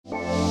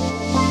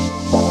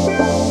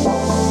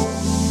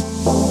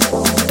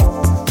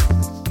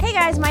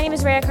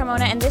is Rhea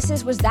Carmona, and this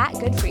is Was That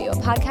Good For You, a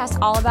podcast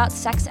all about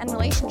sex and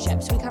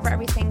relationships. We cover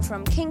everything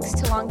from kinks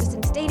to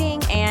long-distance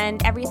dating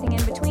and everything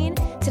in between.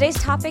 Today's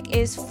topic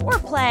is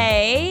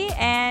foreplay,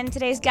 and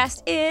today's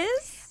guest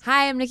is...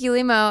 Hi, I'm Nikki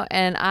Limo,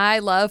 and I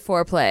love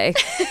foreplay.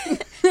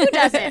 Who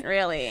doesn't,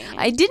 really?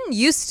 I didn't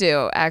used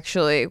to,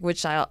 actually,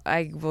 which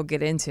I will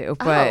get into.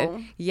 But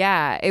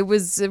yeah, it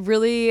was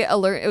really it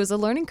was a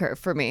learning curve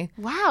for me.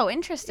 Wow,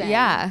 interesting.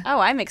 Yeah. Oh,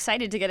 I'm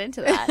excited to get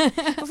into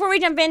that. Before we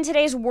jump in,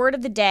 today's word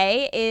of the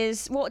day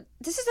is, well,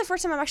 this is the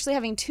first time I'm actually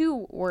having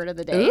two word of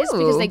the days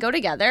because they go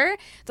together.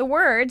 The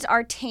words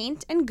are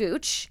taint and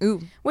gooch,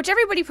 which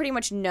everybody pretty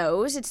much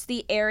knows. It's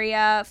the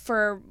area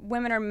for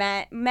women or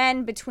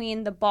men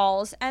between the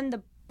balls and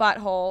the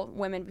butthole,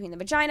 women between the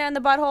vagina and the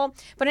butthole.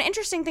 But an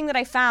interesting thing that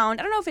I found,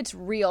 I don't know if it's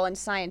real and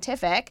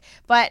scientific,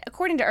 but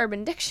according to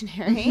Urban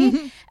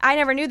Dictionary, I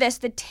never knew this,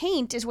 the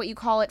taint is what you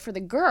call it for the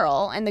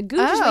girl, and the gooch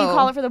is what you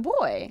call it for the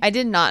boy. I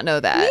did not know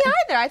that. Me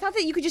either. I thought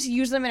that you could just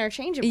use them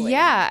interchangeably.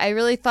 Yeah, I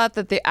really thought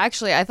that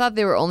I thought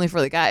they were only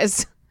for the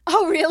guys.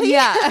 Oh, really?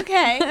 Yeah.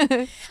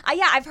 Okay.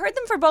 Yeah, I've heard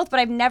them for both, but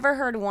I've never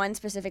heard one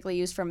specifically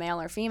used for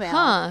male or female.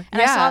 Huh. And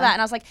I saw that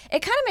and I was like,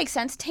 it kind of makes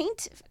sense.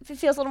 Taint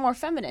feels a little more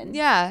feminine.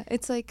 Yeah,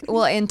 it's like,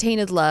 well, and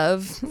tainted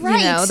love. Right,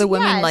 You know, the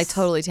women yes. like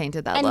totally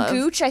tainted that And love.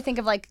 gooch, I think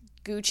of like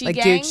Gucci like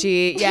gang.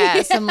 Gucci,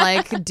 yeah, some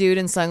like dude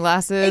in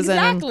sunglasses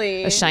Exactly.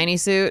 and a shiny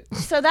suit.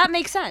 So that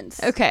makes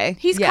sense. Okay.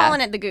 He's yeah.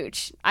 calling it the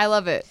gooch. I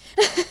love it.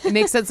 It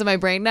makes sense in my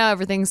brain now.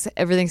 Everything's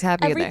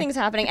happening. Everything's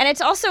happening. And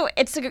it's also,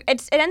 it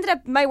ended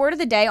up, my word of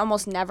the day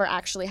almost never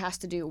actually has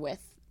to do with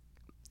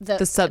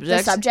the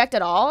subject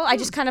at all. I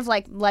just kind of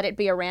like let it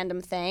be a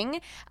random thing.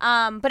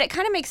 But it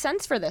kind of makes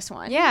sense for this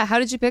one. Yeah. How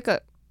did you pick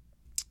it?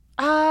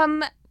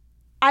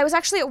 I was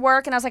actually at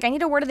work and I was like, I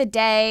need a word of the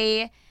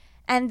day.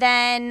 And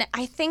then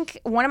I think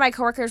one of my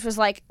coworkers was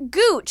like,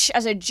 gooch,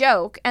 as a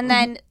joke. And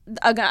then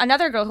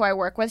another girl who I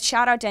work with,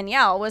 shout out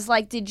Danielle, was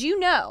like, did you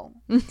know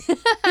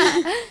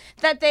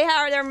that they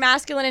are their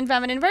masculine and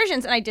feminine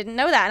versions? And I didn't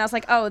know that. And I was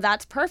like, oh,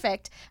 that's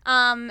perfect.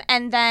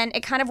 And then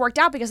it kind of worked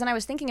out because then I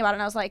was thinking about it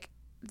and I was like,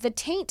 the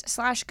taint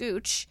 /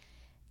 gooch,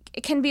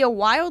 it can be a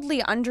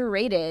wildly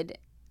underrated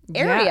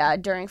area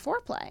during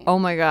foreplay. Oh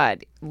my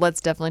God. Let's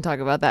definitely talk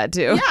about that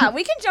too. Yeah,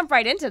 we can jump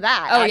right into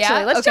that. Oh, actually.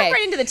 yeah? Let's Okay. jump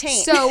right into the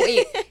taint. So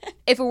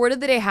if a word of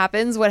the day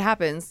happens, what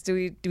happens? Do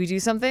we do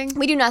something?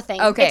 We do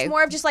nothing. Okay. It's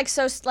more of just like, go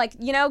So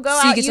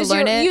out, you get to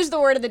learn it? use the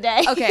word of the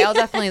day. Okay, I'll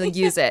definitely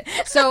use it.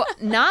 So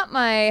not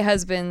my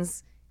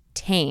husband's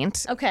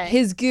taint. Okay.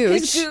 His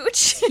gooch. His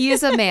gooch. He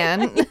is a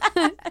man.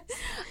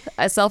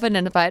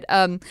 Self-identified.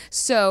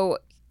 So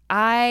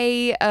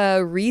I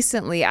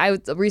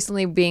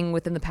recently being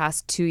within the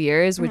past 2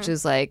 years, which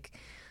is like,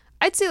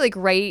 I'd say like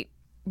right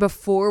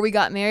before we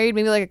got married,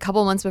 maybe like a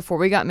couple months before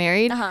we got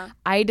married,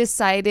 I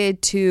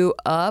decided to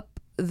up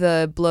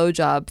the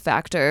blowjob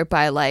factor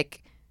by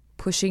like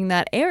pushing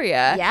that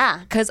area.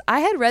 Yeah. Because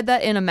I had read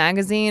that in a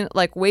magazine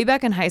like way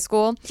back in high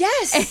school.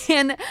 Yes.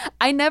 And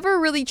I never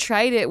really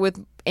tried it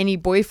with any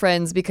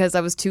boyfriends because I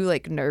was too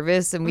like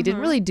nervous and we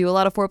didn't really do a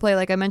lot of foreplay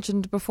like I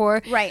mentioned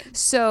before. Right.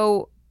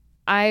 So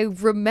I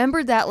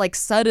remembered that like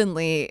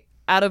suddenly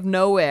out of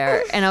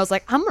nowhere and I was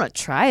like, I'm gonna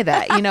try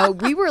that. You know,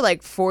 we were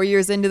like 4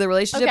 years into the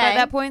relationship at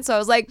that point, so I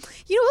was like,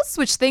 you know, let's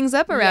switch things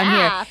up around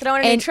here. Throw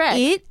in a new trick.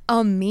 It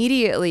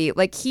immediately,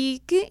 like he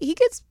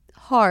gets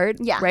hard,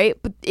 right?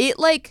 But it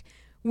like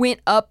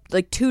went up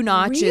like 2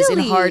 notches in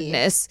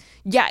hardness.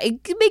 Yeah,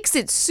 it makes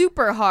it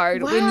super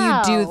hard when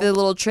you do the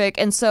little trick.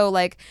 And so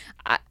like,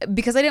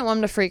 because I didn't want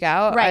him to freak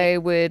out, I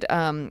would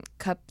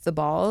cup the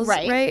balls,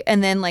 right?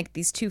 And then like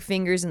these 2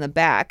 fingers in the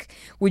back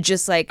would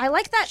just like, I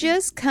like that.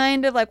 just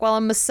kind of like while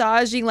I'm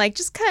massaging, like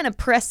just kind of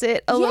press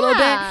it a little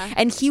bit.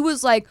 And he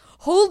was like,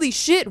 holy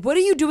shit, what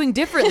are you doing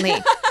differently?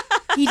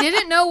 He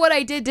didn't know what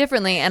I did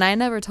differently, and I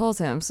never told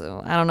him,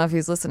 so I don't know if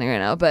he's listening right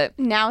now, but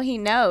now he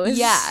knows.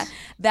 Yeah,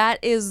 that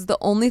is the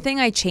only thing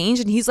I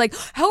changed, and he's like,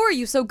 how are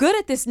you so good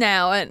at this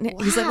now? And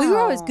he's like, well, you were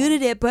always good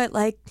at it, but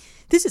like,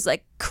 this is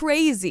like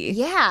crazy.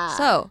 Yeah.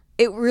 So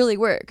it really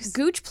works.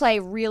 Gooch play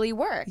really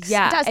works.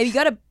 Yeah, It does. and you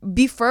gotta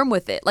be firm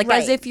with it, like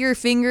as if you're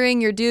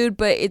fingering your dude,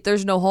 but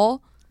there's no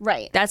hole.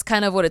 Right. That's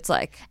kind of what it's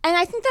like. And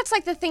I think that's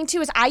like the thing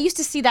too, is I used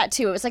to see that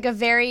too. It was like a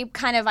very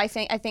kind of, I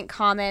think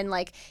common,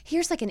 like,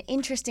 here's like an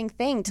interesting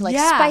thing to like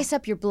spice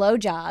up your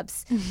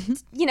blowjobs.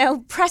 You know,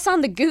 press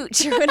on the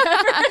gooch or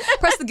whatever.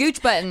 Press the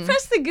gooch button.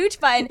 Press the gooch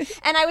button.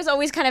 And I was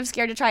always kind of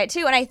scared to try it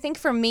too. And I think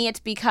for me, it's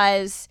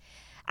because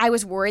I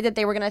was worried that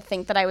they were going to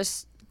think that I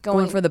was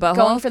going for the butthole?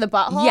 Going for the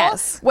butthole.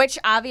 Yes. Which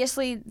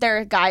obviously there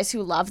are guys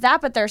who love that,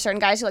 but there are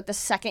certain guys who like the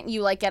second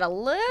you like get a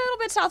little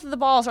bit south of the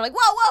balls are like, whoa,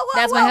 whoa, whoa.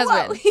 That's whoa, my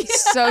whoa. husband.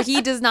 So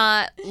he does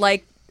not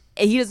like,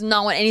 he does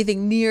not want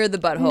anything near the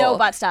butthole. No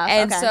butt stuff.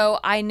 And okay. so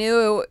I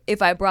knew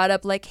if I brought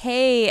up like,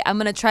 hey, I'm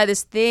going to try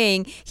this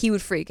thing, he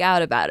would freak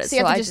out about it. So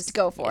you have to just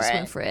go for it. Just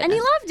went for it. And he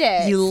loved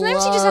it.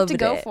 Sometimes you just have to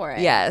go for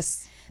it.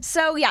 Yes.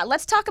 So yeah,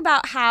 let's talk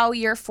about how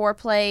your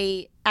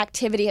foreplay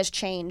activity has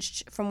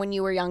changed from when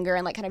you were younger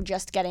and like kind of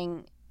just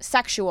getting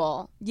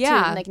sexual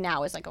to like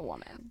now as like a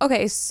woman?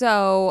 Okay,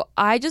 so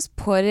I just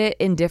put it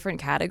in different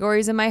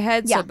categories in my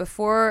head. Yeah. So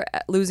before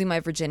losing my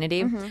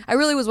virginity, I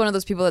really was one of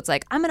those people that's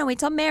like, I'm gonna wait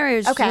till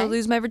marriage to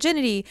lose my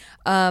virginity.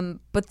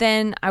 But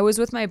then I was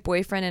with my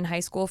boyfriend in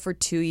high school for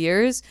 2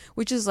 years,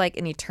 which is like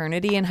an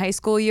eternity in high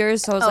school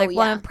years. So I was like,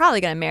 well, I'm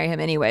probably gonna marry him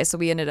anyway. So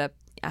we ended up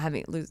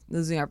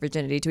losing our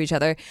virginity to each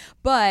other.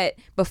 But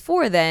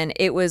before then,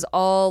 it was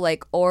all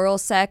like oral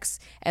sex,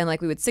 and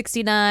like we would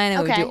 69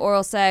 and we would do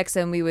oral sex,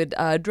 and we would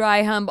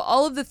dry hump,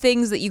 all of the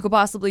things that you could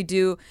possibly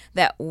do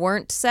that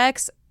weren't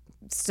sex.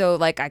 So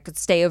like I could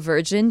stay a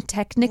virgin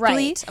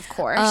technically. Right, of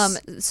course.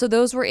 So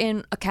those were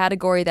in a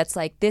category that's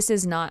like, this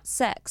is not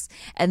sex.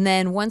 And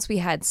then once we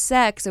had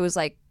sex, it was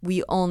like,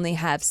 we only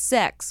have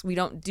sex. We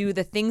don't do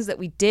the things that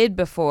we did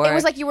before. It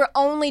was like you were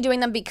only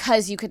doing them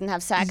because you couldn't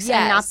have sex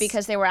and not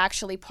because they were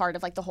actually part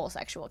of like the whole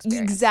sexual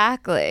experience.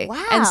 Exactly.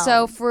 Wow. And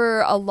so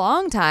for a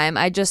long time,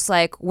 I just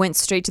like went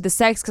straight to the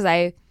sex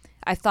because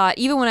I thought,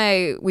 even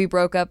when we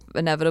broke up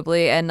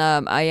inevitably and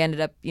I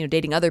ended up,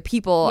 dating other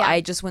people, I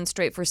just went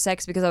straight for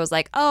sex because I was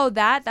like, oh,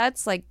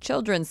 that's like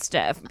children's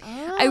stuff.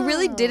 Oh. I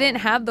really didn't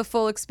have the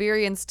full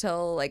experience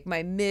till like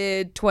my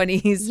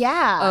mid-20s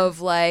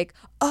of like,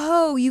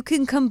 oh, you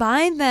can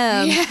combine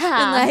them. Yeah.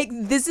 And like,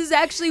 this is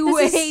actually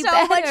way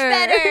so much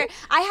better.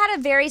 I had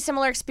a very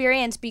similar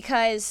experience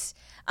because...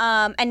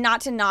 and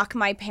not to knock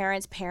my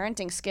parents'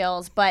 parenting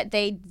skills, but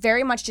they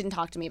very much didn't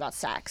talk to me about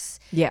sex.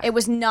 Yeah. It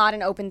was not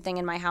an open thing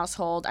in my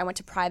household. I went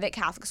to private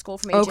Catholic school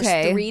from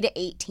ages 3 to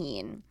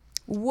 18.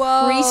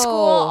 Whoa. Preschool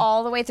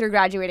all the way through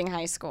graduating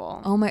high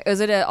school. Oh my,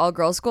 is it an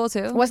all-girls school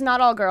too? It was not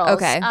all girls.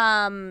 Okay.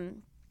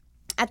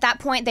 At that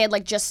point, they had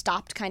like just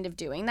stopped kind of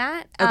doing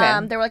that.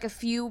 Okay. There were like a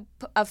few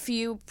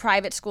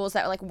private schools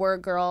that were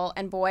girl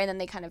and boy, and then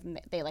they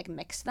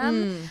mixed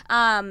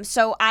them.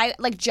 So I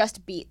like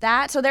just beat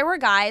that. So there were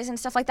guys and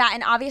stuff like that,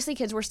 and obviously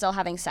kids were still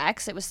having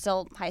sex. It was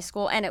still high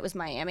school, and it was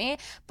Miami.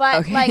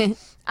 But it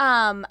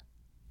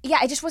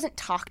just wasn't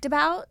talked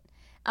about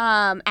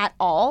at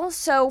all.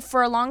 So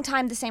for a long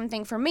time, the same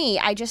thing for me.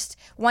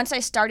 Once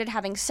I started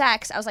having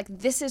sex, I was like,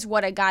 this is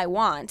what a guy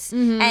wants.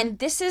 Mm-hmm. And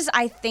this is,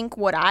 I think,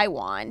 what I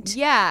want.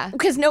 Yeah.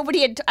 Because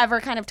nobody had ever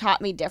kind of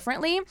taught me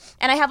differently.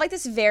 And I have like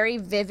this very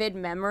vivid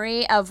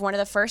memory of one of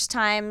the first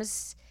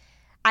times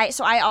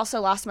I also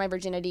lost my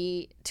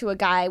virginity to a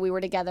guy. We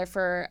were together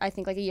for, I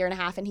think, like a year and a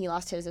half, and he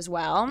lost his as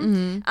well.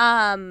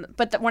 Mm-hmm.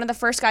 But one of the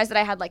first guys that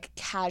I had like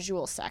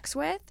casual sex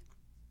with,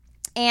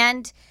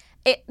 and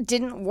it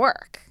didn't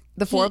work.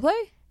 The foreplay?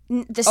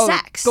 The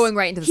sex. Going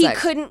right into the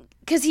sex.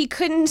 He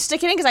couldn't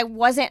stick it in because I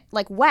wasn't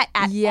like wet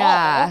at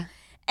all.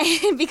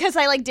 And because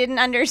I like didn't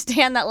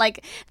understand that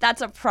like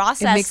that's a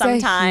process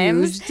sometimes. It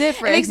makes a huge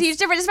difference. It makes a huge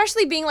difference,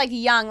 especially being like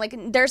young. Like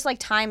there's like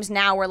times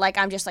now where like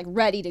I'm just like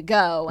ready to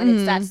go,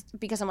 and that's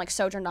because I'm like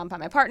so turned on by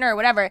my partner or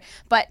whatever.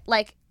 But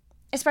like,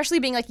 especially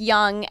being like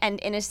young and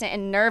innocent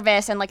and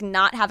nervous and like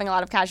not having a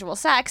lot of casual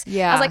sex.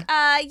 Yeah. I was like,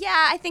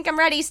 I think I'm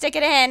ready, stick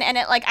it in. And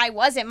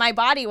my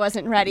body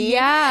wasn't ready.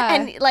 Yeah.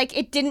 And like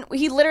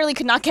he literally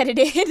could not get it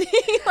in.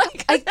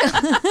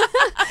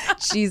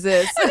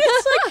 Jesus. And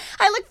it's like,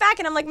 I look back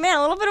and I'm like, man,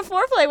 a little bit of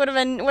foreplay would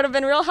have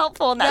been real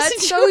helpful in that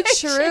situation. That's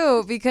so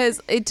true,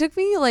 because it took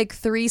me like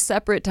 3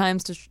 separate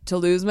times to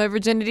lose my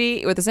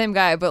virginity with the same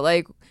guy, but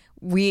like,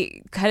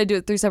 we had to do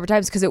it 3 separate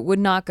times because it would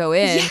not go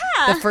in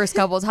the first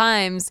couple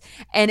times.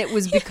 And it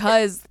was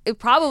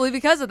probably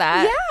because of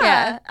that.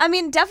 Yeah. I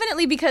mean,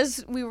 definitely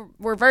because we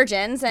were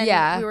virgins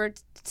and we were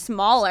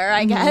smaller,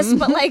 I guess.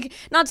 But like,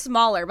 not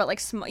smaller, but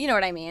like, you know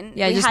what I mean?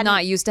 Yeah, just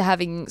not used to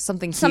having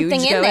something huge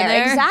go in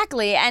there.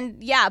 Exactly.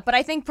 And but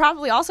I think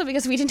probably also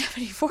because we didn't have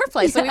any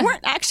foreplay. So we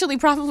weren't actually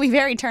probably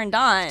very turned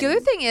on. The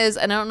other thing is,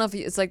 and I don't know if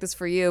it's like this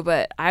for you,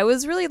 but I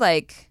was really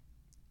like,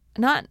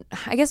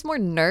 more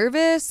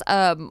nervous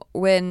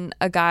when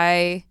a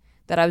guy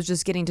that I was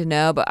just getting to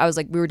know, but I was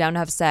like, we were down to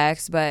have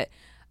sex, but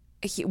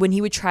when he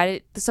would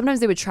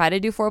sometimes they would try to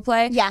do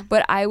foreplay,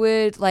 but I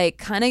would like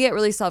kind of get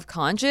really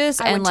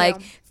self-conscious and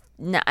like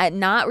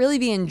not really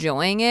be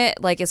enjoying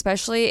it, like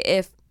especially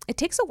if it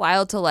takes a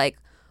while to like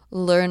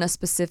learn a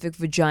specific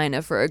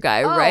vagina for a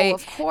guy, right?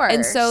 Of course.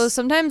 And so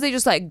sometimes they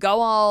just like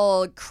go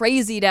all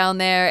crazy down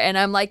there, and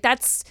I'm like,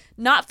 that's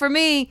not for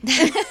me.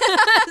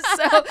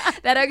 So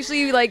that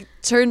actually like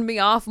turned me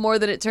off more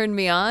than it turned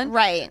me on.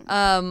 Right.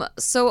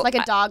 So like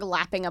a dog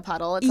lapping a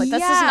puddle. It's like,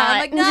 this is not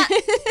like not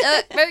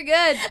very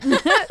good.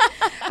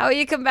 How will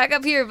you come back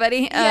up here,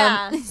 buddy?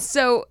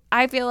 So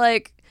I feel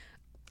like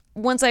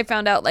once I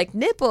found out like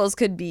nipples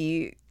could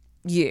be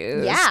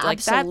used, like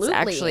absolutely.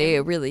 That's actually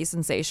really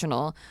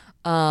sensational.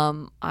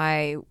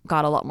 I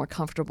got a lot more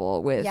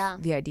comfortable with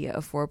the idea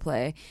of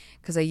foreplay,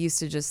 because I used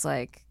to just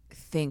like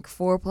think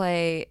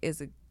foreplay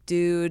is a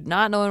dude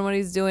not knowing what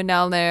he's doing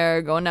down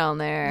there, going down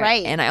there.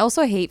 Right. And I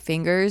also hate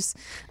fingers.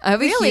 I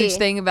have a huge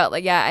thing about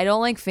like, I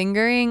don't like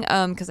fingering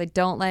because I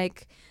don't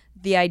like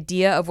the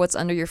idea of what's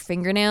under your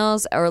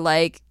fingernails, or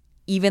like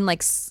even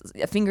like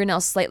a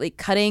fingernail slightly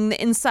cutting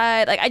the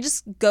inside. Like I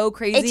just go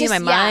crazy in my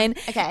mind.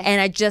 Okay. And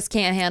I just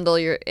can't handle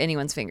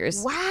anyone's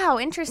fingers. Wow,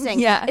 interesting.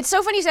 Yeah. It's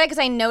so funny you say that because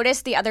I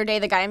noticed the other day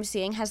the guy I'm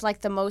seeing has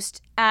like the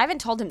most, I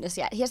haven't told him this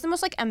yet, he has the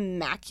most like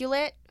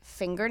immaculate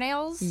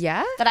fingernails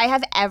that I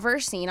have ever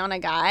seen on a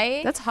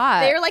guy. That's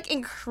hot. They're like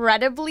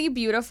incredibly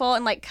beautiful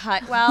and like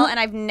cut well, and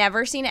I've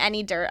never seen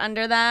any dirt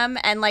under them,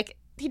 and like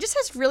he just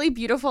has really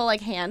beautiful like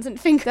hands and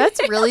fingers.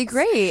 That's really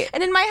great.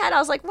 And in my head I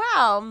was like,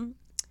 wow,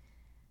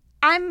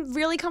 I'm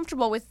really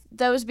comfortable with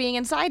those being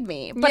inside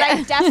me. But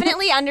I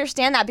definitely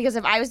understand that, because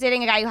if I was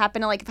dating a guy who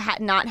happened to like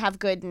not have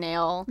good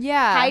nail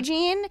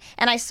hygiene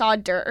and I saw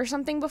dirt or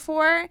something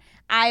before,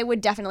 I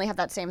would definitely have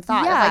that same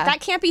thought. Of, like,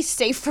 that can't be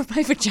safe for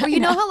my vagina. Well, you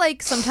know how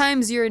like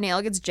sometimes your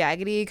nail gets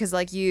jaggedy because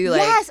like you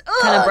like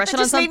kind of brush it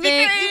on something,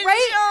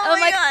 right? Oh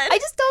my God. I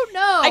just don't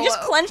know. I just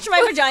clenched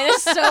my vagina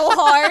so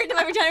hard.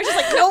 My vagina was just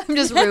like, nope. I'm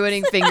just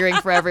ruining fingering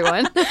for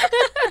everyone. But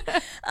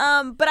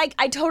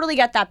I totally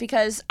get that,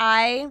 because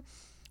I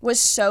was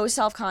so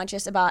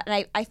self-conscious about,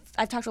 and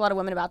I've talked to a lot of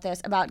women about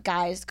this, about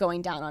guys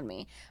going down on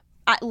me.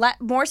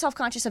 More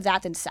self-conscious of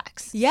that than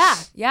sex.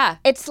 Yeah.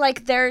 It's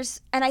like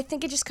and I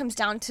think it just comes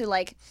down to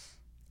like,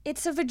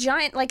 it's a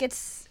vagina, like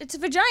it's a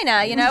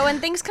vagina, you know, and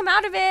things come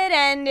out of it,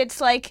 and it's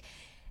like,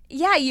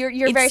 yeah,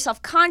 you're very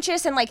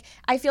self-conscious, and like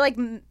I feel like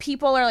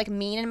people are like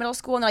mean in middle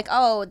school, and they're like,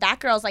 oh, that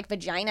girl's like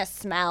vagina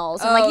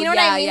smells, and like, you know what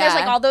I mean? There's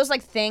like all those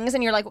like things,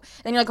 and you're like,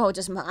 oh,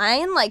 just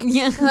mine? Like,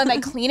 am I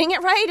cleaning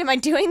it right? Am I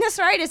doing this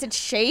right? Is it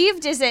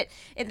shaved? Is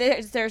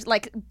there's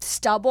like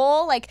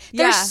stubble? Like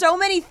there's so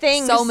many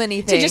things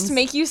to just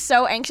make you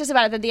so anxious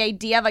about it, that the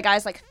idea of a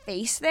guy's like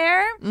face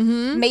there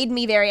made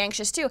me very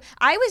anxious too.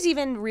 I was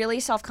even really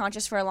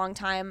self-conscious for a long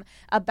time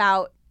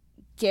about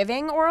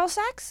giving oral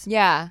sex.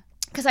 Yeah.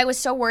 Because I was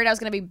so worried I was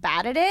going to be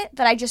bad at it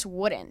that I just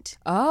wouldn't.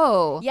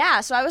 Oh.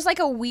 Yeah, so I was like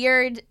a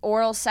weird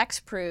oral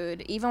sex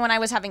prude, even when I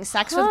was having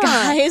sex with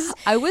guys.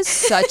 I was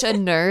such a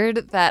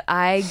nerd that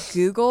I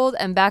Googled,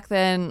 and back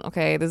then,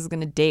 okay, this is going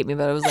to date me,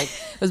 but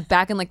it was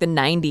back in like the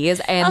 90s,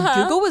 and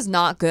Google was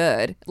not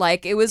good.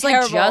 Like, it was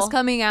terrible. Like just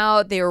coming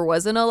out. There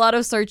wasn't a lot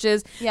of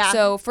searches. Yeah.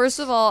 So first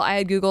of all, I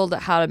had Googled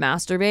how to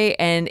masturbate,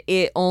 and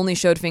it only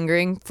showed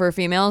fingering for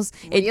females.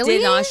 Really? It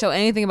did not show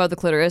anything about the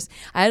clitoris.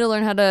 I had to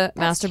learn how to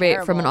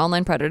masturbate from an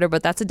online predator,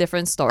 but that's a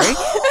different story.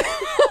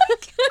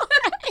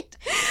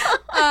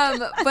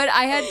 But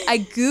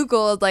I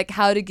Googled like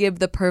how to give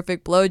the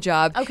perfect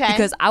blowjob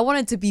because I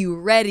wanted to be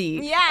ready.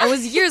 Yeah. It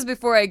was years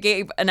before I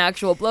gave an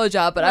actual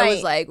blowjob, but I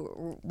was like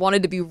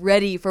wanted to be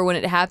ready for when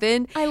it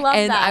happened. I love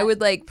and that. I would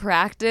like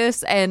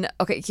practice, and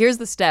okay, here's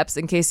the steps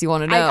in case you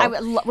want to know. I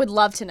would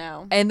love to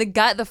know. And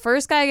the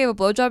first guy I gave a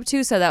blowjob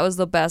to said that was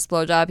the best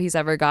blowjob he's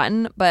ever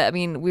gotten. But I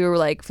mean, we were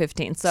like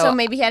 15, so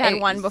maybe he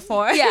had one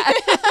before. Yeah.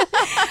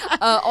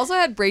 Also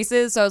had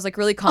braces, so I was like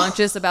really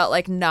conscious about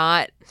like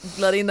not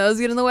letting those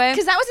get in the way.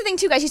 Because that was the thing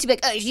too. Guys used to be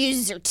like, "Oh, you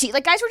use your teeth."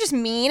 Like guys were just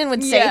mean and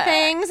would say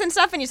things and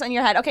stuff, and you're in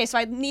your head. Okay, so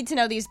I need to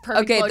know these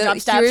perfect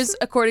blowjob steps. Here's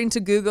according to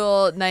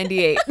Google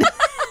 98.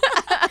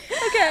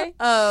 Okay.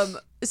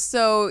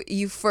 So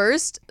you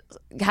first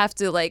have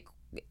to like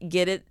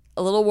get it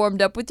a little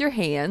warmed up with your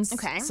hands.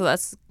 Okay. So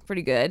that's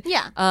pretty good.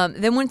 Yeah.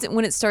 Then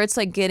when it starts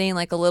like getting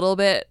like a little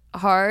bit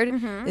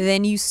hard,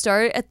 then you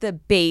start at the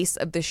base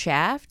of the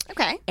shaft.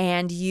 Okay.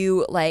 And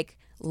you like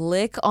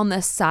lick on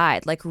the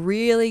side, like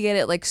really get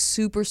it like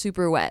super,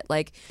 super wet.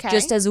 Like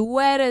just as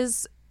wet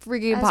as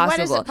freaking as possible. Wet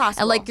as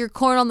possible. And like you're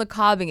corn on the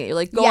cobbing it. You're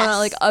like going on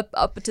like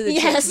up to the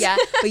tip. Yeah.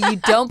 But you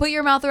don't put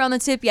your mouth around the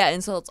tip yet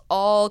until it's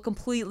all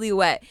completely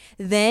wet.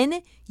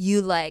 Then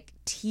you like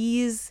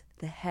tease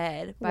the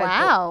head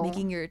by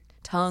making your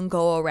tongue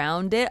go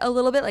around it a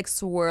little bit, like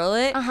swirl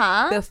it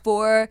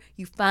before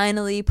you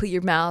finally put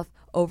your mouth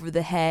over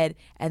the head,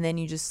 and then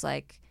you just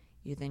suck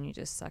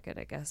it,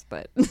 I guess.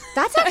 But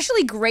that's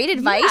actually great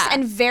advice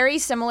and very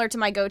similar to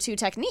my go-to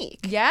technique.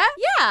 Yeah?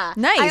 Yeah.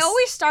 Nice. I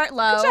always start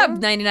low. Good job,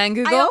 99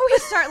 Google. I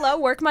always start low,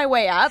 work my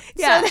way up.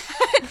 Yeah.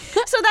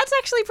 So that's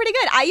actually pretty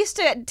good. I used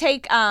to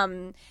take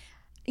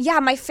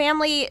my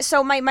family,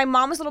 so my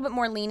mom was a little bit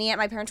more lenient.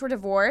 My parents were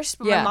divorced,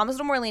 but my mom was a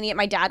little more lenient.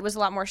 My dad was a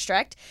lot more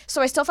strict.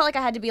 So I still felt like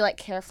I had to be like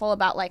careful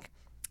about like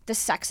the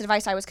sex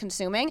advice I was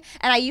consuming.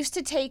 And I used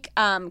to take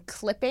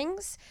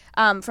clippings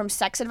from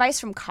sex advice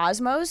from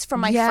Cosmos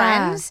from my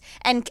friends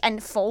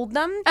and fold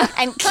them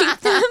and keep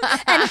them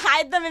and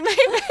hide them in my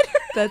bedroom.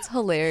 That's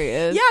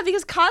hilarious. Yeah,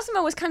 because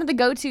Cosmo was kind of the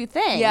go-to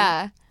thing.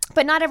 Yeah.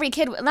 But not every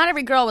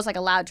girl was like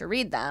allowed to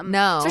read them.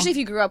 No. Especially if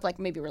you grew up like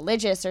maybe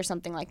religious or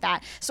something like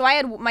that. So I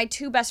had my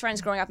two best friends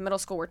growing up in middle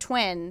school were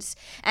twins,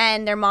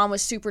 and their mom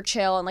was super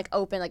chill and like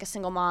open, like a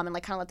single mom, and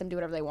like kind of let them do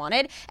whatever they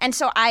wanted. And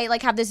so I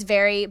like have this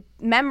very,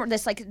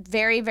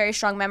 very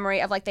strong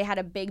memory of like they had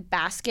a big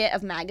basket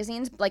of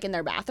magazines like in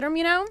their bathroom,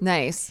 you know?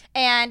 Nice.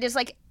 And it's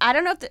like, I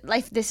don't know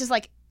if this is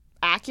like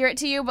accurate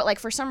to you, but like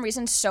for some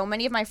reason so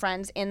many of my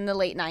friends in the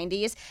late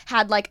 90s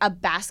had like a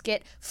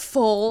basket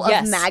full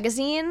of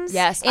magazines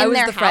in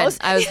their house.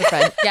 I was the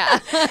friend. Yeah.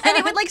 And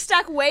it would like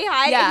stack way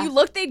high. Yeah. If you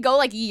looked, they'd go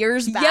like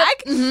years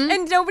back.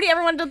 And nobody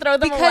ever wanted to throw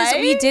them away. Because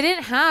we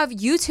didn't have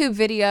YouTube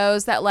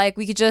videos that like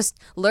we could just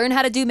learn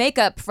how to do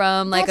makeup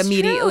from like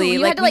immediately. True.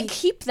 You had to like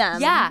keep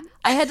them. Yeah.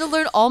 I had to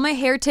learn all my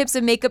hair tips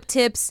and makeup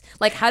tips.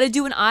 Like how to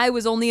do an eye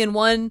was only in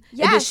one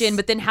edition,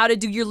 but then how to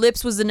do your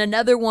lips was in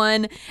another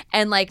one.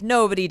 And like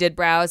nobody did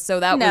brows, so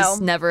that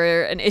was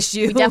never an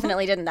issue. We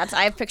definitely didn't.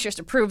 I have pictures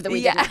to prove that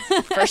we didn't,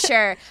 for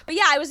sure. But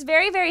yeah, I was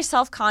very, very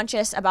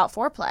self-conscious about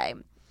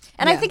foreplay.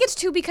 And I think it's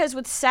too because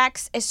with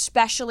sex,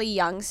 especially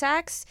young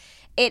sex,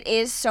 it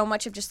is so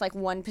much of just like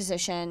one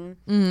position,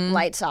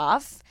 lights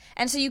off.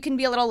 And so you can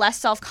be a little less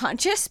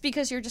self-conscious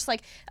because you're just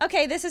like,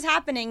 okay, this is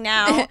happening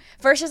now.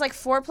 Versus like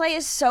foreplay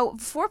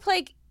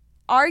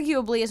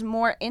arguably is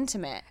more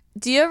intimate.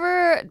 Do you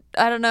ever,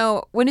 I don't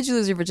know, when did you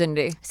lose your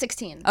virginity?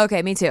 16.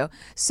 Okay, me too.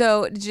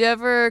 So did you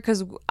ever,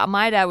 because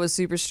my dad was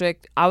super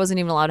strict. I wasn't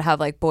even allowed to have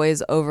like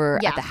boys over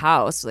at the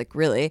house, like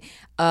really.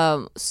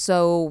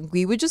 So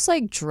we would just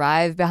like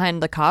drive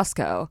behind the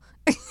Costco.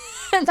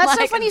 That's like,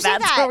 so funny you say that.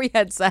 That's where we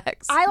had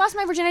sex. I lost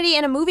my virginity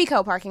in a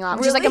Movieco parking lot,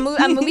 which is like a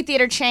movie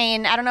theater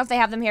chain. I don't know if they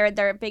have them here.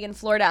 They're big in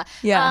Florida.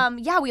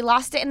 Yeah. We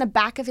lost it in the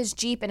back of his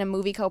Jeep in a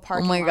Movieco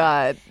parking lot. Oh my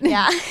God.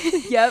 Yeah.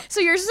 Yep. So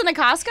yours is in a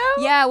Costco?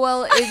 Yeah,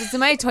 well, it's in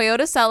my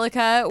Toyota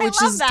Celica,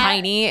 which is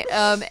tiny.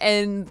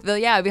 And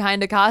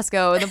behind a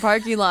Costco in the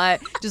parking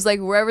lot, just like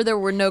wherever there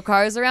were no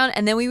cars around.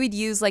 And then we would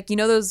use like, you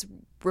know, those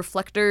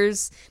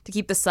reflectors to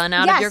keep the sun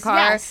out of your car.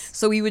 Yes.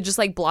 So we would just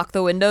like block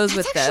the windows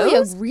with those. That's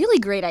actually a really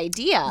great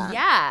idea.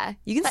 Yeah.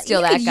 You can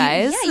steal that,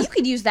 guys. You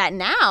could use that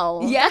now.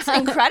 Yeah. That's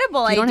an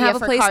incredible idea. You don't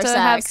have a place to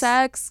have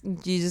sex.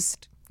 You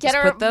just get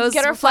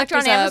a reflector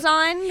on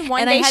Amazon,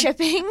 one-day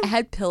shipping. I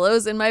had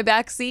pillows in my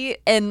back seat,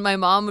 and my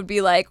mom would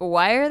be like,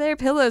 "Why are there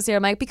pillows here?"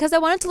 I'm like, "Because I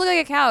want it to look like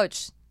a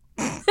couch."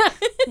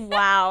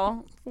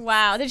 Wow.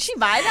 Did she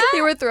buy that?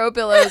 They were throw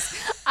pillows.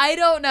 I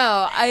don't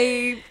know.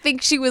 I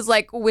think she was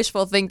like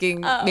wishful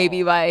thinking,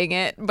 maybe buying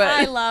it. But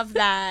I love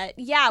that.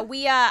 Yeah,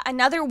 we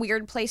another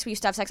weird place we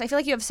used to have sex. I feel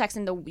like you have sex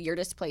in the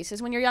weirdest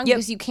places when you're young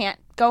because you can't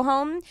go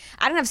home.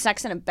 I didn't have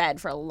sex in a bed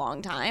for a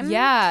long time.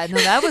 Yeah, no,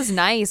 that was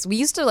nice. We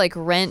used to like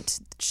rent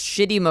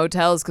shitty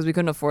motels because we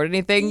couldn't afford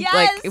anything. Yes!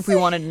 Like if we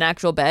wanted an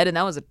actual bed, and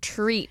that was a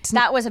treat.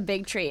 That was a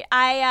big treat.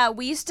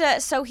 We used to.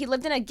 So he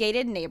lived in a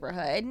gated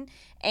neighborhood,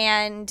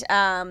 and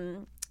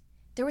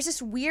there was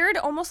this weird,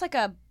 almost like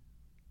a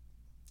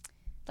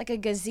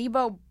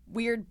gazebo,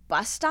 weird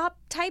bus stop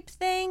type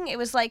thing. It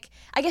was like,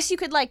 I guess you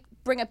could like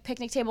bring a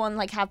picnic table and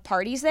like have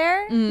parties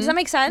there. Does that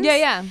make sense?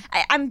 Yeah.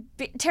 I'm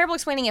terrible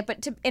explaining it,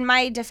 but in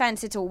my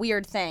defense, it's a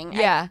weird thing.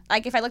 Yeah.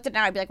 Like if I looked at it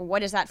now, I'd be like,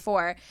 what is that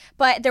for?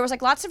 But there was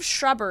like lots of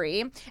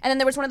shrubbery, and then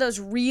there was one of those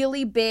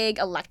really big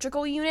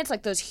electrical units,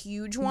 like those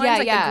huge ones,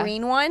 the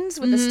green ones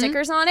with the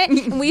stickers on it.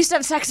 And we used to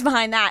have sex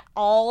behind that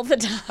all the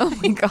time. Oh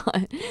my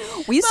God.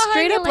 We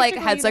straight up like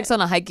had sex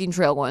on a hiking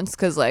trail once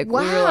because like we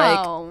were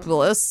like, well,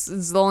 this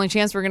is the only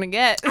chance we're gonna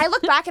get. I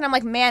look back and I'm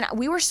like, man,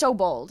 we were so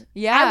bold.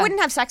 Yeah. I wouldn't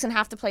have sex in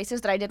half the places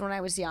that I did when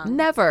I was young.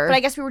 Never. But I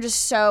guess we had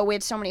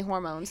so many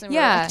hormones. And we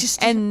were like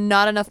and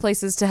not enough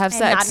places to have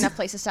sex. Not enough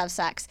places to have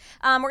sex.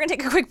 We're going to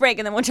take a quick break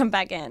and then we'll jump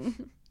back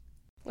in.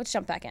 Let's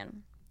jump back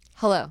in.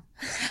 Hello.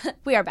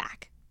 We are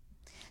back.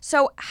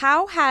 So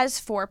how has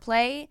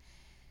foreplay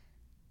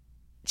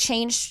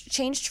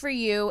changed for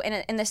you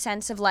in the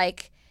sense of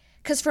like,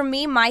 because for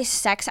me, I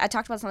talked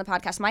about this on the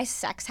podcast, my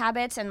sex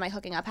habits and my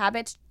hooking up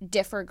habits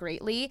differ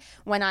greatly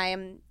when I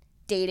am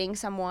dating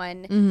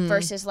someone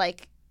versus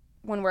like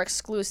when we're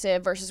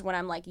exclusive versus when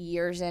I'm like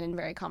years in and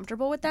very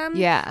comfortable with them.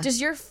 Yeah.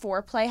 Does your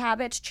foreplay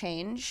habits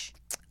change?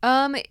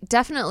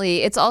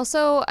 Definitely. It's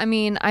also, I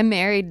mean, I'm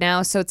married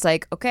now, so it's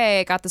like, okay,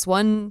 I got this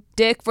one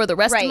dick for the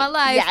rest of my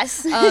life.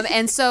 Yes.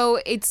 And so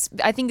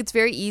I think it's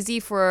very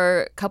easy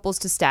for couples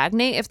to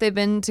stagnate if they've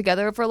been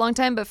together for a long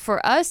time. But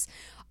for us,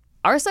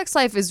 our sex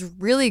life is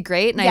really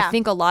great, and I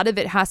think a lot of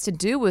it has to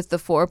do with the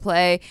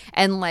foreplay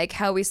and like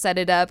how we set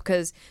it up,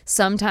 because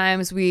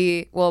sometimes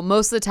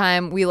most of the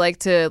time we like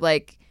to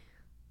like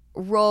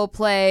role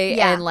play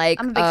and like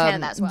I'm a big fan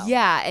of that as well.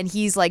 Yeah, and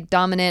he's like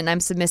dominant and I'm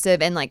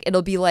submissive, and like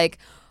it'll be like,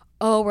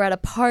 oh, we're at a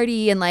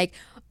party and like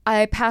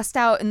I passed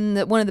out in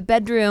one of the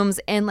bedrooms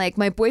and like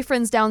my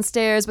boyfriend's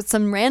downstairs, but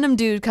some random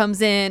dude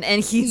comes in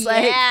and he's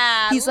like,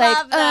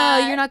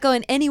 oh, you're not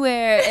going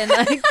anywhere, and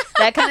like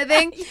that kind of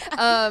thing.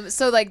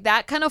 So like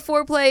that kind of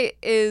foreplay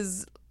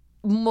is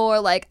more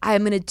like,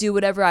 I'm gonna do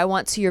whatever I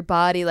want to your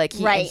body, like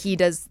he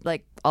does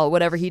like all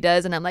whatever he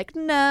does, and I'm like,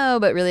 no,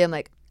 but really I'm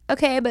like,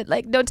 okay, but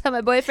like don't tell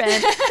my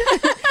boyfriend.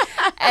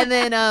 And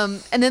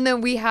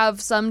then we have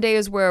some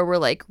days where we're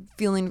like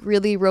feeling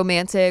really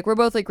romantic. We're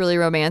both like really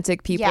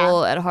romantic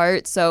people at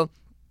heart. So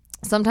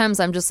sometimes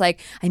I'm just like,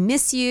 I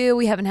miss you.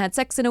 We haven't had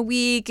sex in a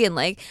week. And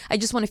like, I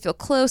just want to feel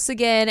close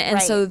again.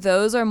 And so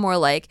those are more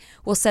like,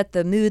 we'll set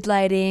the mood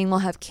lighting. We'll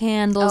have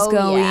candles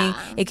going.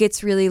 Yeah. It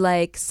gets really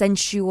like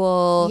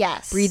sensual.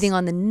 Yes. Breathing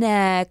on the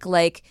neck.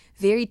 Like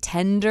very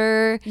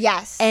tender.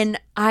 Yes. And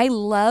I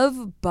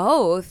love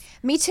both.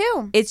 Me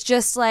too. It's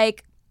just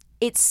like,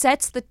 it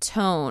sets the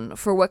tone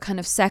for what kind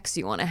of sex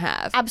you want to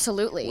have.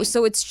 Absolutely.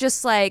 So it's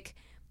just like,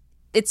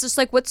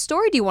 what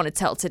story do you want to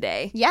tell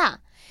today? Yeah.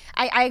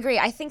 I agree.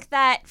 I think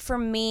that for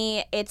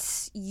me,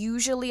 it's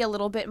usually a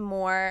little bit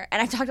more, and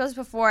I've talked about this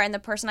before, and the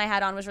person I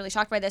had on was really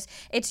shocked by this.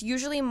 It's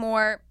usually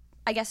more,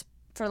 I guess,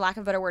 for lack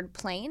of a better word,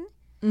 plain.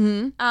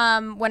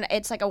 Mm-hmm. When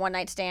it's like a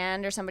one-night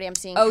stand or somebody I'm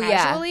seeing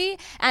casually. Yeah.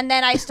 And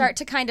then I start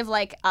to kind of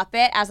like up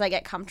it as I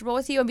get comfortable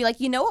with you and be like,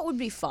 you know what would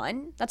be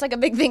fun? That's like a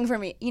big thing for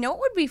me. You know what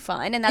would be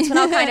fun? And that's when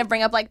I'll kind of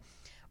bring up like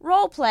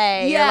role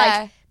play or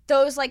like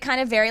those like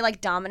kind of very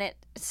like dominant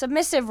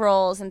submissive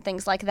roles and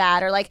things like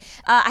that. Or like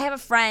I have a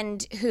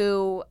friend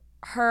who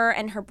her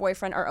and her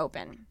boyfriend are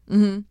open.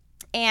 Mm-hmm.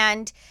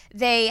 And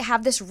they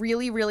have this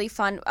really, really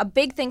fun, a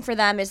big thing for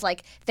them is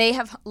like they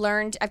have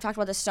learned, I've talked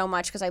about this so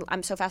much because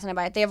I'm so fascinated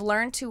by it. They have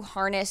learned to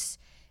harness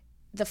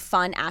the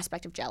fun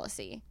aspect of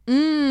jealousy.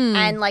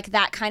 And like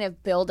that kind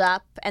of build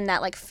up and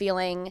that like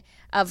feeling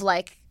of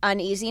like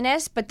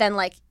uneasiness, but then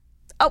like,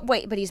 oh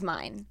wait, but he's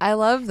mine. I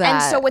love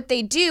that. And so what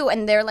they do,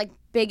 and their like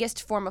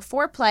biggest form of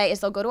foreplay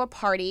is they'll go to a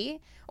party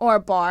or a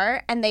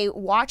bar and they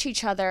watch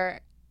each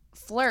other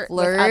flirt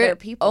with other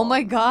people. Oh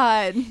my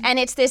God. And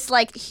it's this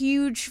like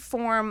huge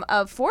form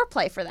of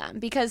foreplay for them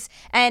because,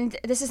 and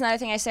this is another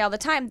thing I say all the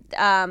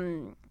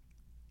time,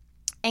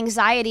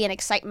 anxiety and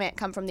excitement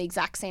come from the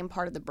exact same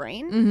part of the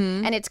brain,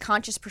 and it's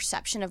conscious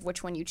perception of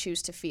which one you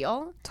choose to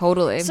feel.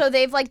 Totally. So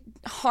they've like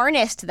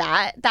harnessed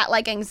that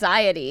like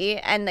anxiety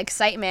and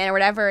excitement or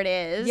whatever it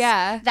is.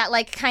 Yeah. That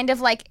like kind of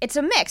like, it's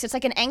a mix. It's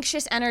like an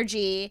anxious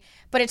energy,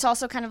 but it's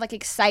also kind of like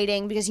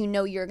exciting because you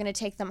know you're going to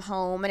take them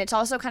home. And it's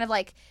also kind of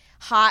like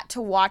hot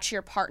to watch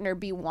your partner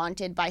be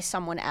wanted by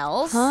someone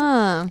else.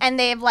 And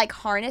they've like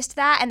harnessed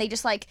that and they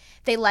just like,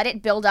 they let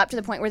it build up to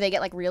the point where they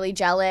get like really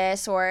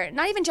jealous, or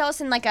not even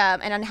jealous in like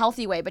an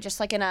unhealthy way, but just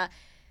like in a,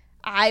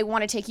 I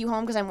want to take you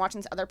home because I'm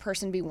watching this other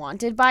person be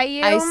wanted by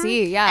you. I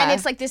see, yeah. And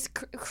it's like this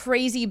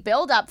crazy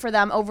build up for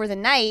them over the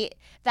night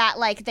that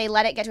like they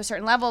let it get to a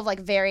certain level of like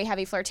very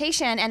heavy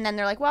flirtation, and then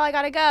they're like, well, I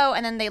gotta go,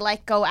 and then they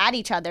like go at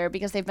each other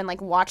because they've been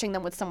like watching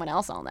them with someone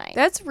else all night.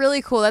 That's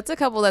really cool. That's a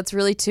couple that's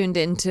really tuned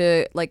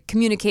into like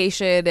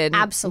communication and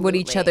what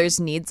each other's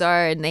needs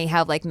are, and they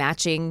have like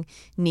matching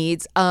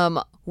needs.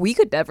 We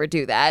could never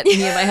do that,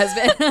 me and my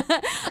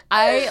husband.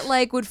 I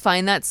like would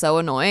find that so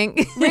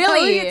annoying. Really? I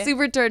would get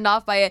super turned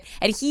off by it.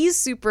 And he's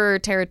super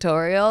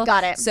territorial.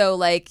 Got it. So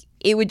like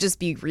it would just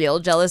be real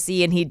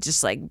jealousy and he'd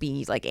just like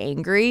be like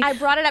angry. I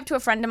brought it up to a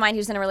friend of mine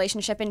who's in a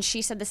relationship and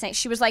she said the same.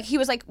 He was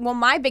like, well,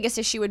 my biggest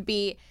issue would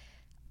be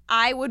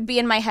I would be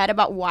in my head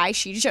about why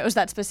she chose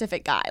that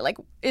specific guy. Like,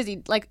 is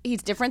he like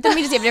he's different than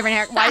me? Does he have different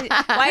hair?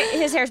 Why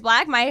his hair's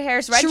black, my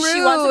hair's red? True.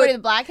 She wants somebody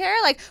with black hair.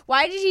 Like,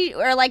 why did he?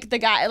 Or like the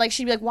guy? Like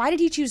she'd be like, why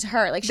did he choose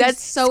her? Like, she's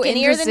that's so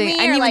skinnier interesting. than me. I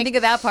didn't even like, think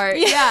of that part.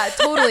 Yeah,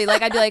 totally.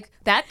 Like I'd be like,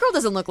 that girl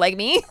doesn't look like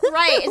me.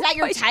 Right? Is that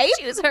your type?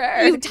 Choose her.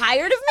 Are you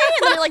tired of me?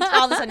 And then you're like,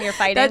 all of a sudden you're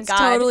fighting. That's God.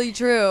 totally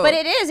true. But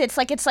it is. It's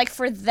like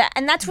for that,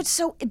 and that's what's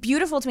so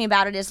beautiful to me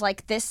about it is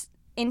like this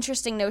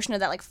interesting notion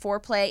of that like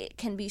foreplay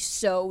can be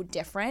so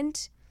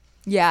different.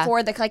 Yeah.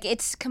 For the like,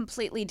 it's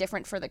completely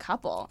different for the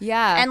couple.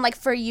 Yeah. And like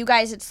for you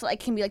guys, it's like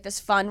can be like this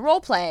fun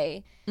role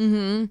play,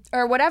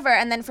 or whatever.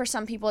 And then for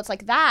some people, it's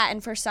like that,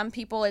 and for some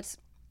people, it's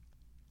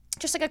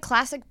just like a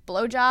classic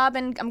blowjob,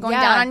 and I'm going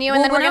down on you,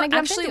 and then we're gonna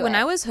jump into it. When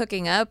I was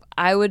hooking up,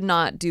 I would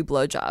not do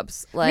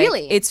blowjobs. Like,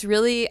 really, it's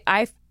really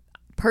I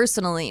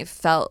personally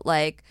felt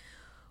like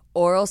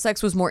oral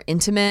sex was more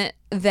intimate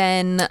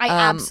than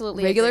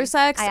regular agree.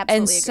 sex. I absolutely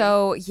and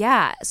so agree.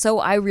 yeah, so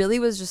I really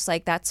was just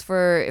like, that's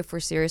for if we're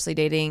seriously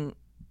dating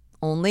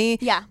only.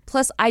 Yeah.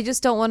 Plus, I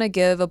just don't want to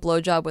give a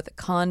blowjob with a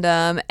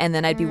condom, and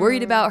then I'd be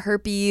worried about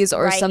herpes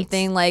or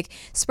something like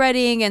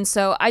spreading, and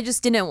so I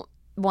just didn't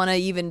want to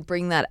even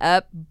bring that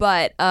up.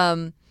 But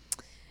yeah,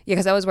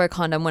 because I always wear a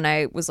condom when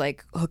I was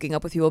like hooking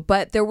up with people,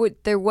 but there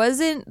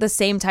wasn't the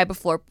same type of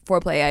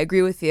foreplay. I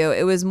agree with you.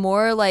 It was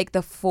more like the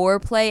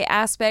foreplay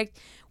aspect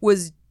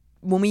was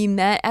when we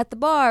met at the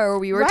bar or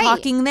we were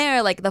talking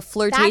there, like the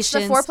flirtation. That's the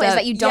foreplay is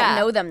that you don't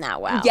know them that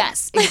well.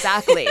 Yes,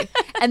 exactly.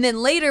 And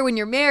then later when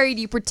you're married,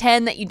 you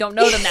pretend that you don't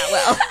know them that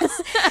well.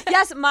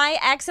 Yes, my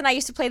ex and I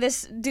used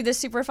to do this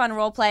super fun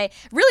role play.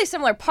 Really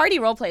similar party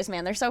role plays,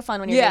 man. They're so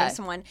fun when you're dating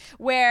someone.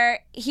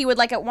 Where he would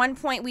like at one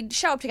point, we'd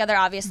show up together,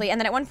 obviously,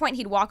 and then at one point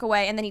he'd walk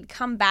away and then he'd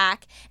come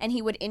back and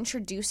he would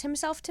introduce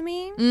himself to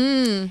me.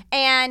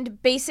 And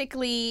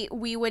basically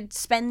we would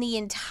spend the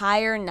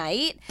entire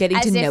night getting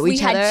to know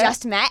each other. As if we had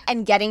just met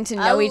and getting to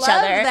know each other.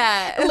 I love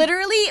that.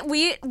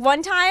 Literally,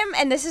 one time,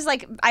 and this is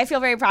like, I feel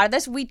very proud of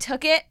this, we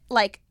took it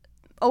like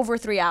over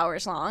 3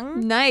 hours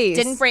long. Nice.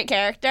 Didn't break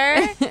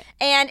character.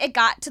 And it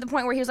got to the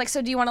point where he was like,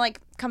 so do you want to like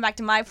come back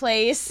to my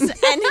place. And there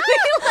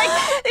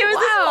was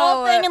this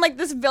whole thing and like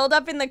this build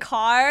up in the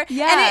car.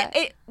 Yeah.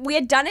 And we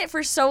had done it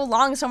for so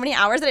long, so many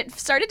hours, that it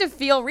started to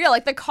feel real.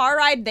 Like the car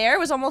ride there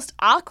was almost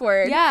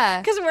awkward. Yeah.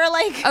 Because we're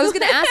like... I was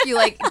going to ask you,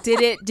 like,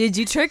 did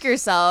you trick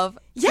yourself?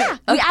 Yeah,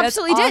 we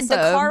absolutely did. The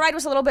car ride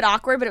was a little bit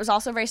awkward, but it was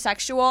also very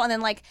sexual. And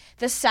then like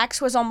the sex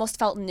was almost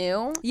felt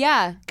new.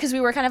 Yeah. Because we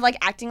were kind of like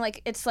acting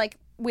like it's like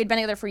we'd been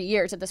together for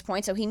years at this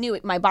point, so he knew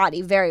my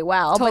body very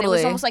well. Totally. But it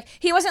was almost like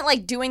he wasn't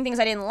like doing things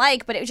I didn't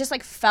like, but it just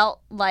like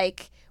felt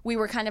like we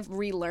were kind of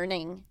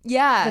relearning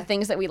the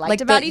things that we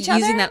liked about each other.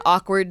 Using that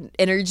awkward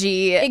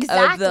energy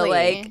of the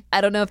like,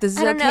 I don't know if this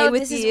is okay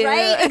with you. Is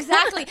right,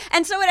 exactly.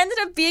 And so it ended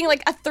up being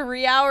like a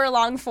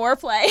 3-hour-long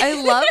foreplay.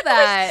 I love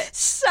that.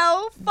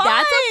 So fun.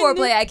 That's a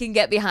foreplay I can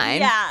get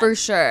behind, for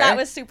sure. That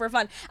was super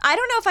fun. I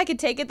don't know if I could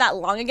take it that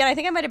long again. I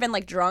think I might have been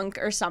like drunk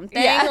or something.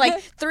 Yeah.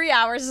 Like 3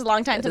 hours is a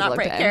long time to not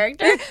break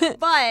character.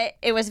 But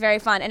it was very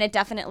fun, and it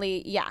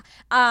definitely,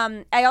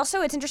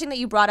 it's interesting that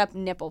you brought up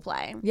nipple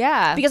play.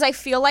 Yeah. Because I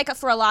feel like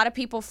for a lot of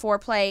people,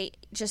 foreplay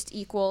just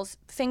equals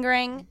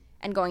fingering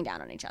and going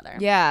down on each other.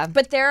 Yeah.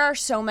 But there are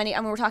so many,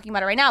 we're talking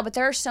about it right now, but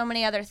there are so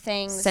many other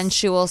things.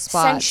 Sensual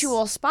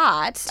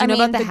spots. Do you know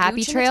about the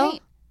happy trail?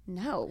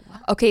 No.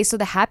 Okay, so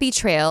the happy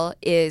trail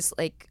is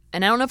like,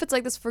 and I don't know if it's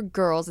like this for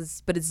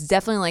girls, but it's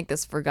definitely like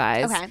this for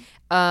guys.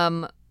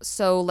 Okay.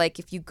 So like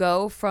if you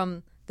go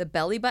from the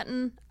belly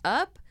button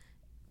up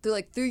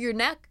through your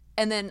neck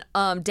and then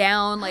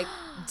down like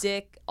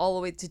dick all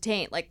the way to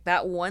taint, like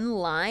that one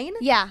line.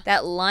 Yeah.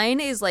 That line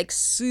is like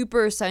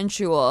super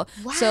sensual.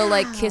 Wow. So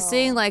like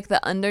kissing like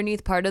the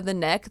underneath part of the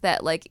neck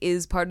that like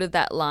is part of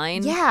that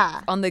line.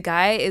 Yeah. On the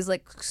guy is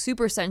like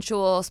super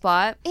sensual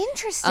spot.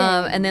 Interesting.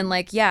 And then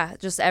like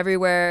just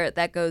everywhere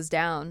that goes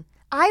down.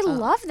 I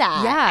love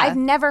that. Yeah. I've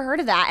never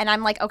heard of that. And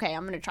I'm like, okay,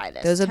 I'm going to try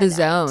this. Those are the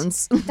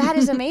zones. That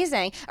is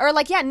amazing. Or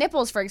like,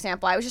 nipples, for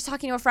example. I was just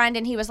talking to a friend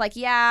and he was like,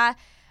 we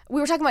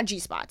were talking about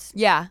G-spots.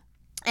 Yeah.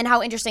 And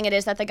how interesting it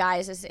is that the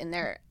guys is in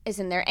their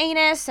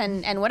anus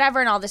and whatever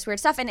and all this weird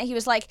stuff. And he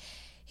was like,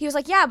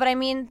 yeah, but I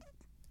mean,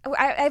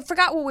 I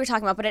forgot what we were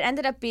talking about, but it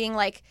ended up being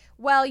like,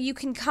 well, you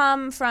can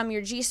come from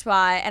your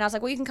G-spot. And I was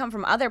like, well, you can come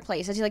from other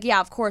places. He's like, yeah,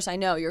 of course, I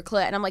know, your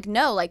clit. And I'm like,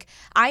 no, like,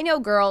 I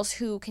know girls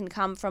who can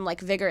come from like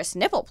vigorous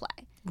nipple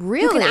play.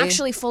 Really? Who can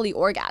actually fully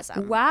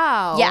orgasm.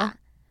 Wow. Yeah.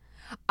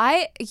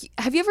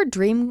 Have you ever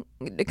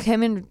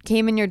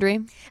came in your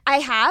dream? I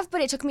have,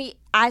 but it took me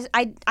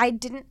I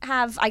didn't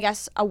have, I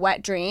guess, a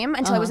wet dream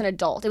until I was an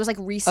adult. It was like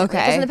recently.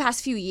 Okay. It was in the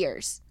past few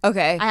years.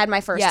 Okay. I had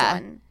my first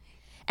one.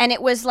 And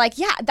it was like,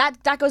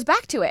 that goes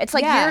back to it. It's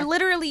like you're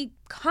literally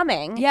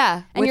coming.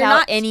 Yeah. And without you're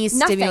not any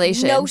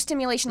stimulation. No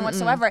stimulation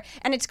whatsoever.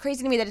 And it's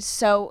crazy to me that it's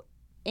so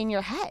in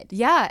your head.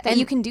 Yeah. That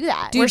you can do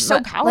that. Dude, we're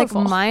so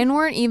powerful. Like mine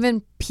weren't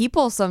even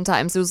people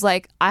sometimes. It was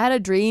like I had a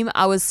dream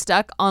I was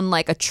stuck on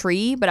like a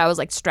tree, but I was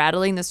like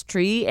straddling this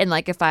tree, and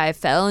like if I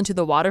fell into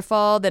the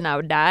waterfall then I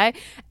would die.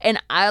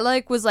 And I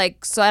like was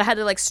like, so I had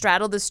to like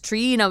straddle this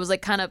tree, and I was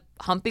like kind of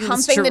humping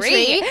this tree. The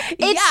tree.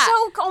 It's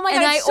so, oh my God.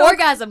 And I so,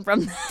 orgasm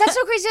from that. That's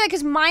so crazy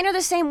because mine are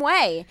the same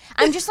way.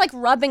 I'm just like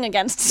rubbing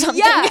against something.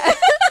 Yeah.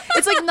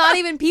 It's like not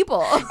even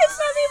people. It's not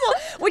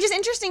people. Which is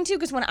interesting too,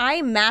 because when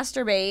I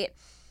masturbate,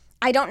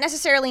 I don't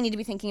necessarily need to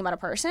be thinking about a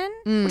person,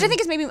 which I think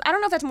is maybe, I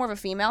don't know if that's more of a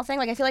female thing.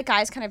 Like, I feel like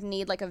guys kind of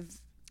need like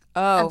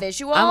a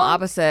visual. I'm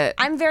opposite.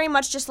 I'm very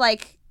much just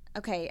like,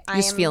 okay,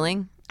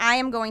 feeling. I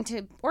am going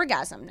to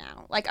orgasm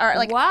now. Like, or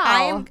like,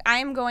 wow. I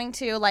am going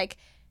to like,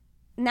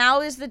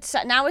 now is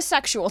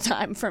sexual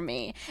time for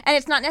me. And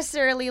it's not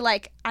necessarily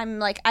like, I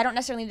don't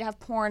necessarily need to have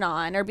porn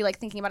on or be like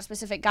thinking about a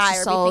specific guy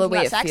or be thinking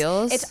about sex.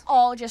 Feels. It's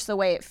all just the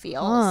way it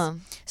feels. Huh.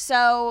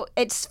 So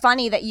it's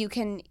funny that you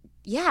can,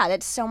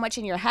 that's so much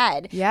in your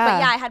head. Yeah.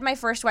 But I had my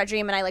first wet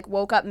dream and I like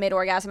woke up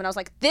mid-orgasm and I was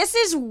like, this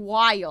is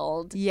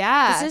wild.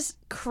 Yeah. This is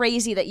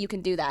crazy that you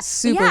can do that.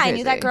 Super crazy. I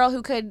knew that girl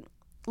who could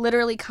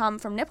literally come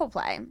from nipple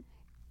play.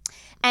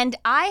 And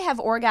I have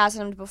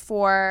orgasmed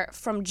before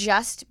from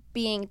just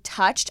being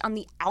touched on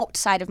the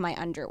outside of my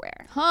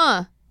underwear.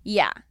 Huh.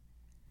 Yeah.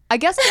 I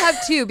guess I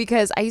have too,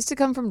 because I used to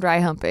come from dry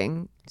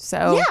humping.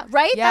 So yeah,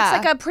 right? Yeah.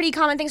 That's like a pretty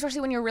common thing,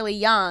 especially when you're really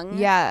young.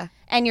 Yeah.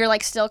 And you're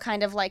like still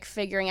kind of like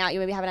figuring out, you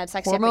maybe haven't had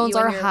sex Hormones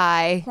yet. Hormones are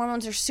high.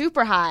 Hormones are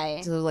super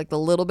high. So like the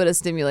little bit of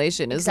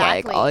stimulation is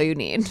like all you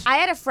need. I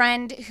had a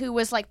friend who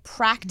was like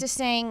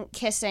practicing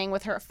kissing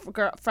with her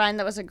friend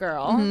that was a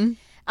girl.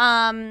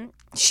 Mm-hmm.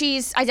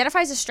 She's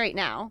identifies as straight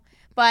now.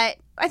 But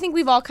I think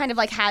we've all kind of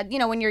like had,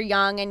 when you're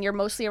young and you're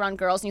mostly around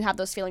girls and you have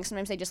those feelings,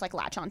 sometimes they just like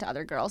latch onto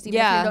other girls, even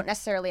if you don't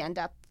necessarily end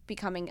up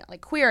becoming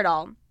like queer at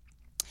all.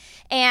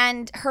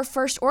 And her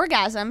first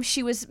orgasm,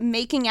 she was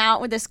making out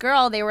with this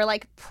girl. They were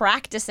like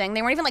practicing.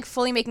 They weren't even like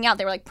fully making out.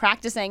 They were like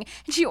practicing.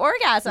 And she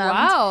orgasmed.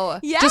 Wow.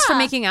 Yeah. Just for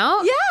making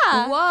out?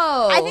 Yeah.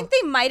 Whoa. I think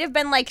they might have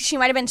been like, she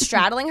might have been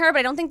straddling her, but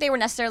I don't think they were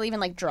necessarily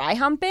even like dry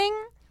humping.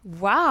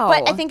 Wow.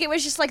 But I think it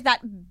was just like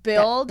that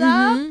build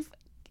up.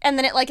 And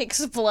then it like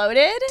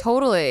exploded.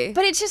 Totally.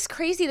 But it's just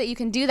crazy that you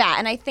can do that.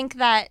 And I think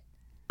that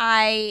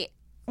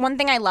when one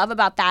thing I love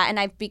about that, and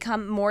I've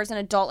become more as an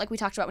adult, like we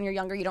talked about when you're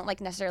younger, you don't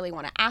like necessarily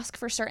want to ask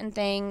for certain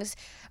things,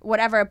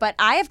 whatever. But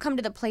I have come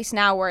to the place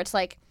now where it's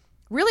like,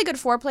 really good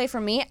foreplay for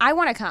me, I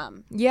want to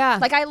come. Yeah.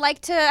 Like, I like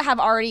to have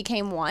already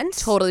came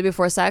once. Totally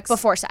before sex?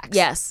 Before sex.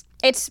 Yes.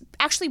 It's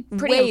actually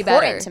pretty Way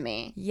important better. to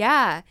me.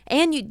 Yeah.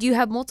 And you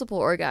have multiple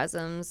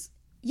orgasms.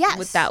 Yes.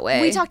 With that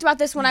way. We talked about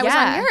this when I was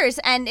on yours,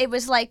 and it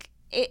was like,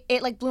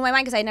 it like blew my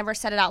mind because I never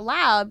said it out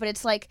loud, but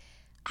it's like,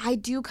 I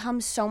do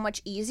come so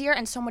much easier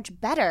and so much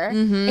better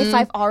if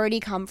I've already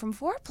come from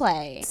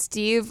foreplay.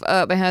 Steve,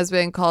 my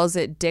husband, calls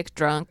it dick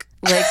drunk.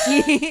 Like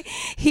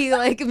he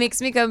like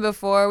makes me come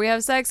before we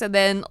have sex, and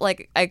then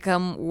like I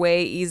come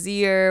way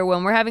easier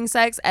when we're having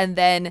sex, and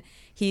then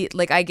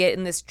I get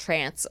in this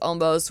trance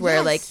almost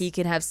where like he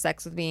can have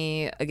sex with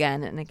me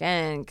again and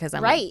again because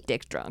I'm like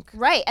dick drunk.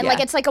 Right. And like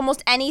it's like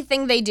almost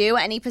anything they do,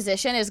 any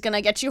position is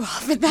gonna get you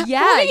off at that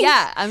point.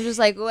 Yeah. I'm just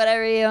like,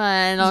 whatever you want,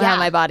 I don't have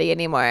my body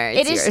anymore.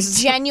 It's yours.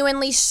 Is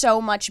genuinely so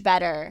much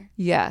better.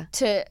 Yeah.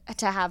 To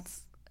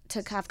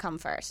have come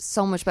first.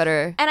 So much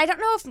better. And I don't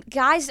know if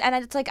guys, and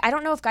it's like, I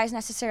don't know if guys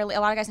necessarily, a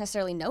lot of guys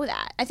necessarily know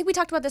that. I think we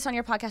talked about this on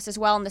your podcast as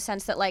well, in the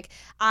sense that like,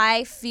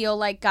 I feel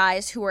like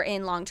guys who are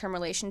in long-term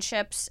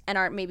relationships and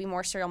are maybe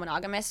more serial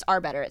monogamous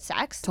are better at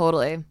sex.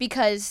 Totally.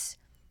 Because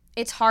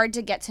it's hard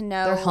to get to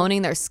know. They're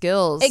honing their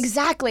skills.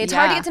 Exactly. It's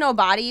hard to get to know a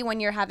body when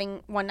you're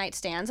having one night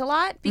stands a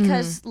lot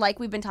because like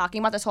we've been talking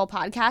about this whole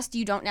podcast,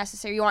 you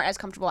aren't as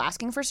comfortable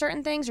asking for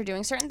certain things or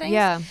doing certain things.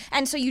 Yeah.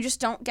 And so you just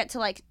don't get to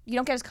like, you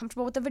don't get as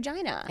comfortable with the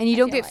vagina. And you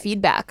don't get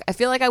feedback. I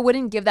feel like I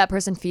wouldn't give that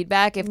person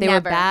feedback. If they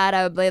were bad,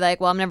 I would be like,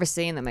 well, I'm never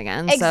seeing them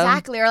again.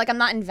 Exactly. So. Or like, I'm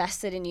not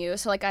invested in you.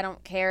 So like, I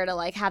don't care to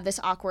like have this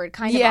awkward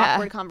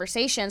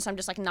conversation. So I'm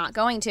just like not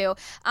going to.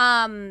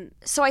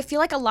 So I feel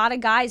like a lot of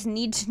guys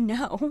need to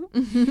know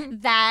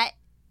that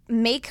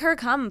make her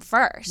come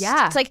first.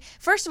 Yeah. It's like,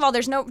 first of all,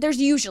 there's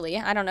usually,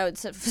 I don't know,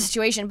 it's a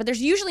situation, but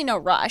there's usually no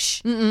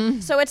rush.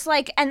 So it's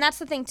like, and that's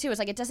the thing too, is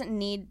like,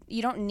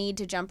 you don't need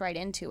to jump right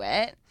into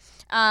it.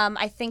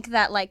 I think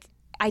that like,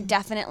 I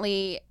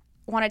definitely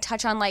want to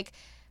touch on like,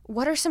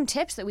 what are some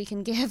tips that we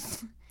can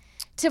give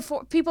to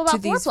people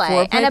about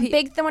foreplay? And a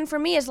big one for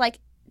me is like,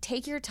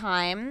 take your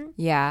time.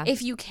 Yeah.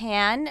 If you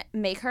can,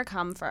 make her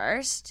come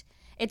first.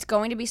 It's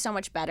going to be so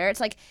much better. It's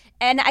like,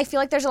 and I feel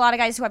like there's a lot of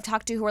guys who I've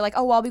talked to who are like,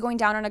 oh, well, I'll be going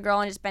down on a girl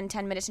and it's been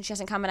 10 minutes and she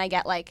hasn't come, and I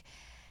get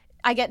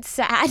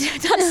sad.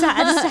 Not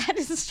sad. Sad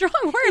is a strong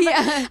word.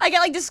 But I get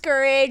like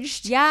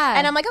discouraged. Yeah.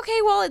 And I'm like, okay,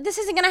 well, this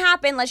isn't going to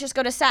happen. Let's just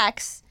go to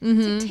sex.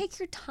 So take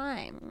your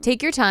time.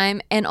 Take your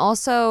time. And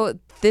also,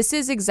 this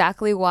is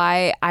exactly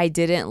why I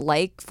didn't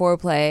like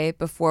foreplay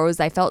before, was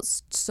I felt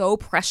so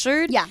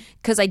pressured. Yeah.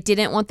 Because I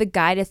didn't want the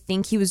guy to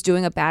think he was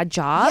doing a bad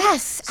job.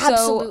 Yes,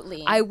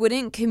 absolutely. So I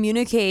wouldn't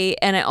communicate.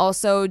 And I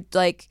also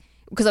like,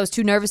 because I was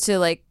too nervous to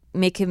like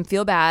make him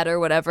feel bad or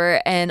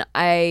whatever, and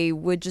I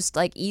would just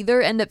like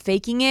either end up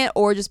faking it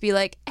or just be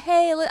like,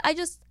 hey, I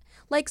just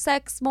like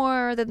sex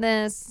more than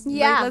this.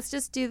 Yeah. Like, let's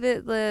just do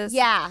this.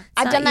 Yeah. It's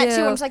I've done that you.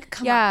 too. I was like,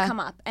 come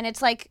up. And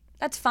it's like,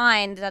 that's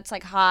fine. That's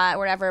like hot or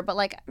whatever. But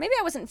like, maybe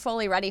I wasn't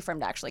fully ready for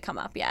him to actually come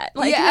up yet.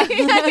 Like,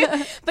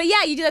 but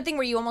yeah, you do that thing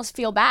where you almost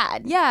feel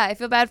bad. Yeah, I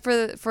feel bad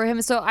for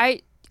him. So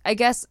I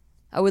guess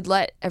I would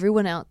let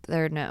everyone out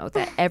there know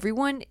that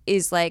everyone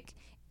is like,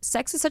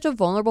 sex is such a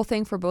vulnerable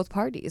thing for both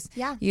parties.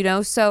 Yeah. You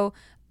know, so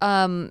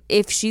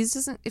if she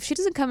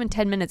doesn't come in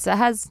 10 minutes, that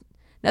has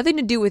nothing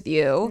to do with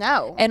you.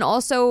 No. And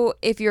also,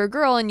 if you're a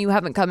girl and you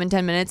haven't come in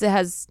 10 minutes, it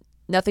has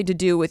nothing to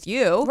do with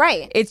you.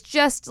 Right. It's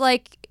just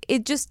like,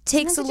 it just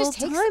takes a little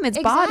time. It's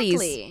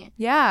bodies.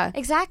 Yeah.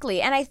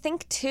 Exactly. And I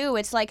think too,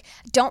 it's like,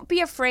 don't be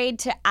afraid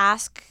to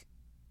ask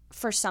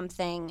for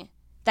something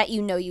that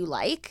you know you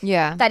like.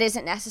 Yeah. That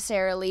isn't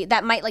necessarily,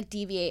 that might like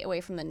deviate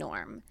away from the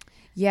norm.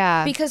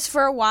 Yeah. Because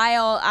for a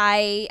while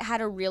I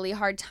had a really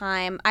hard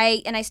time.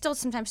 I still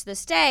sometimes to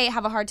this day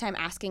have a hard time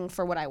asking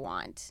for what I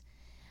want.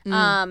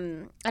 I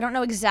don't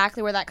know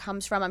exactly where that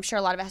comes from. I'm sure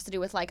a lot of it has to do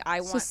with like,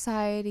 I want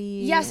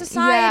society. Yeah,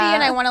 society,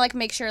 and I want to like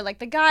make sure like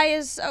the guy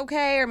is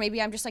okay, or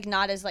maybe I'm just like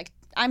not as like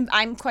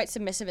I'm quite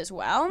submissive as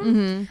well.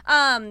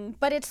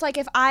 But it's like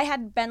if I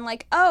had been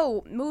like,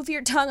 oh, move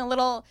your tongue a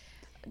little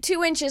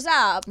 2 inches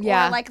up, or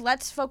like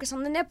let's focus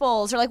on the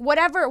nipples, or like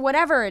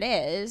whatever it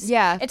is.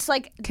 Yeah, it's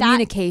like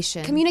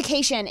communication.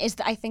 Communication is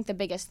I think the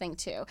biggest thing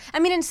too. I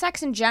mean, in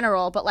sex in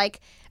general, but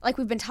like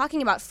we've been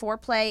talking about,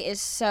 foreplay is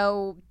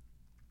so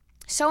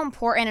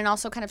important and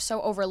also kind of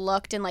so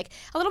overlooked and like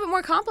a little bit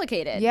more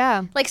complicated.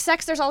 Yeah, like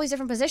sex, there's all these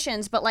different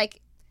positions, but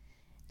like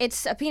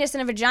it's a penis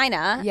and a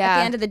vagina at the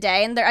end of the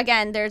day, and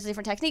there's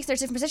different techniques,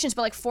 there's different positions,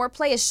 but like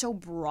foreplay is so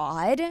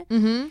broad.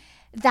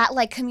 That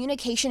like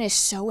communication is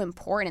so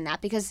important in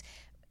that, because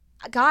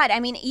God,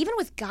 I mean, even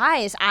with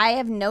guys, I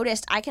have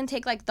noticed I can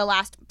take like the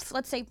last,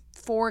 let's say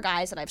 4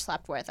 guys that I've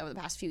slept with over the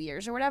past few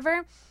years or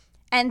whatever,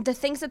 and the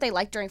things that they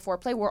liked during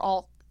foreplay were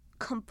all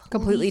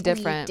completely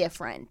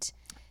different.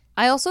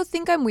 I also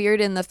think I'm weird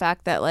in the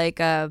fact that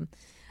like I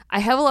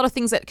have a lot of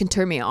things that can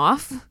turn me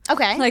off.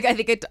 Okay. Like I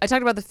think I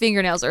talked about the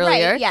fingernails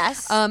earlier. Right,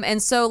 yes.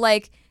 And so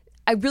like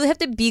I really have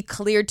to be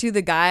clear to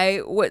the guy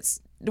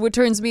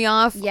turns me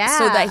off, so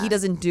that he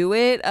doesn't do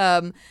it.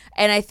 And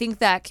I think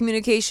that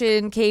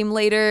communication came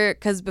later,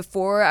 because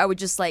before I would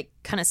just like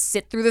kind of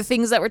sit through the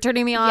things that were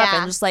turning me off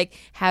and just like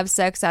have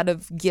sex out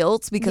of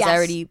guilt because I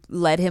already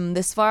led him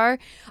this far.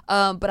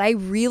 But I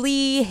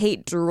really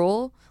hate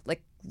drool.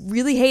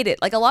 Really hate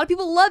it. Like, a lot of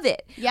people love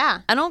it.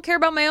 Yeah. I don't care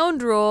about my own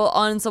drool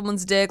on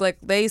someone's dick. Like,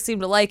 they seem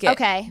to like it.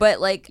 Okay.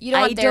 But like, you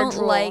don't I don't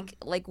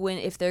like when,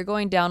 if they're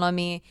going down on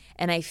me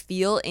and I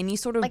feel any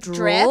sort of like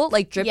drool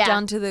drip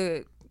down to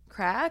the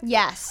crack.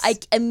 Yes. I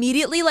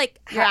immediately I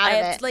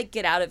have it. to like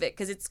get out of it,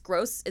 because it's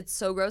gross. It's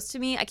so gross to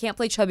me. I can't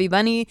play Chubby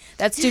Bunny.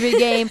 That stupid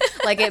game.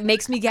 Like, it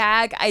makes me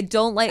gag. I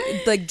don't like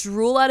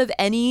drool out of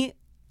any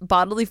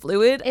bodily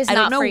fluid. I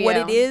don't know what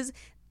it is.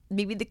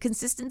 Maybe the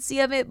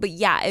consistency of it, but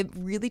yeah, it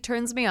really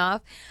turns me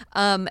off.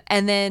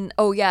 And then,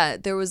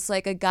 there was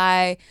like a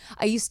guy,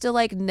 I used to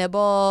like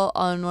nibble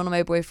on one of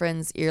my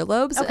boyfriend's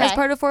earlobes as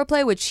part of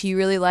foreplay, which he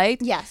really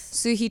liked. Yes.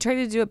 So he tried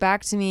to do it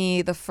back to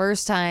me the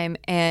first time,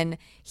 and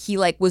he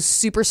like was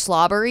super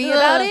slobbery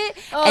about it.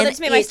 Oh, and that just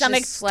made my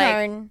stomach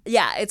turn.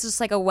 Yeah, it's just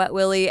like a wet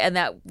willy, and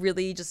that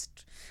really just...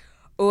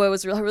 it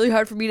was really, really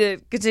hard for me to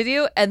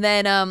continue. And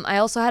then I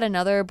also had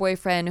another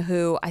boyfriend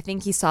who, I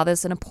think he saw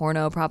this in a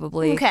porno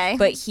probably. Okay.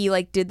 But he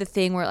like did the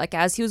thing where like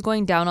as he was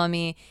going down on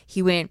me,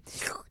 he went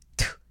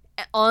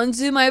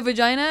onto my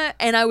vagina,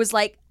 and I was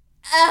like,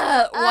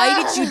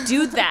 why did you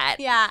do that?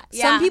 Yeah.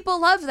 Some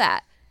people love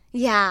that.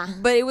 Yeah.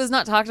 But it was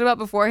not talked about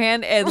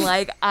beforehand, and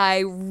like I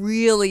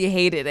really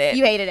hated it.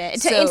 You hated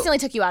it. It instantly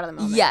took you out of the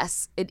moment.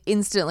 Yes, it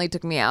instantly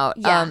took me out.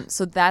 Yeah.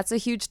 So that's a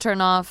huge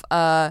turnoff.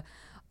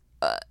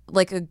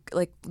 Like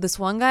this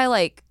one guy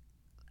like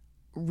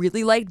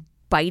really liked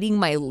biting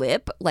my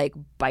lip, like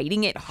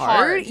biting it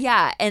hard.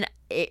 Yeah, and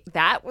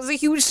that was a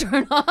huge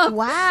turn off.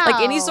 Wow.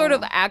 Like any sort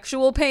of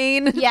actual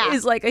pain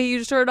is like a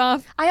huge turn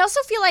off. I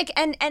also feel like,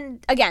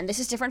 and again, this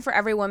is different for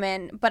every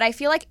woman, but I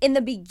feel like in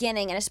the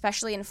beginning, and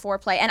especially in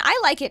foreplay, and I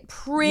like it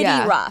pretty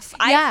rough.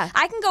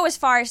 I can go as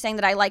far as saying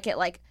that I like it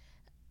like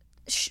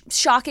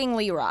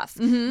shockingly rough.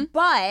 Mm-hmm.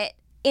 But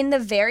in the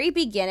very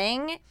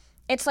beginning,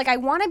 it's like I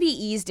want to be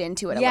eased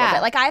into it a little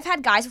bit. Like, I've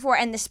had guys before,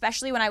 and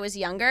especially when I was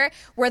younger,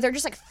 where they're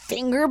just like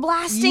finger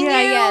blasting you.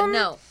 Yeah,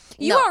 no.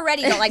 You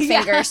already don't like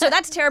fingers, so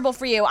that's terrible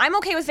for you. I'm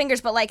okay with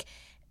fingers, but like,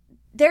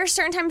 there are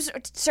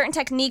certain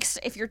techniques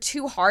if you're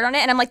too hard on it,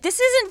 and I'm like, this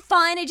isn't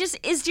fun. It just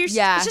is. It's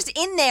just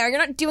in there. You're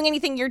not doing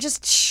anything. You're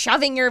just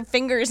shoving your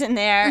fingers in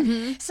there.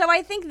 Mm-hmm. So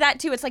I think that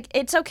too. It's like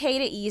it's okay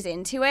to ease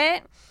into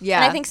it. Yeah.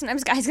 And I think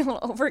sometimes guys get a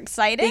little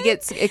overexcited. He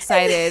gets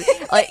excited.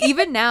 Like,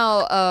 even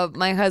now,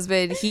 my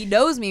husband, he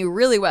knows me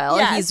really well.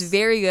 Yes. He's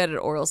very good at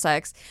oral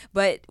sex.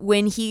 But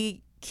when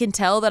he can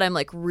tell that I'm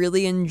like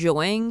really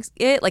enjoying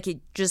it, like it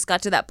just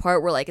got to that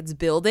part where like it's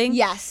building.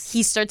 Yes.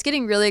 He starts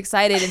getting really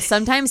excited, and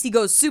sometimes he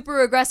goes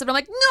super aggressive. And I'm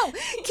like, no, keep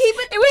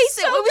it. It was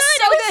so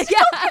good.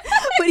 Yeah.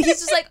 But he's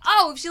just like,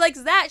 oh, if she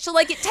likes that, she'll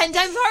like it 10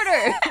 times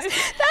harder. That is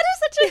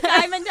such a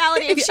guy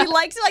mentality. If she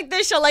likes it like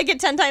this, she'll like it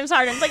 10 times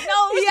harder. It's like,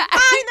 no, it's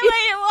fine the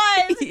way it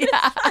was.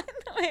 Yeah.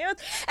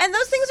 And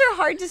those things are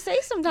hard to say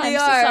sometimes they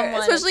are, to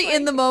someone. especially like,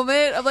 in the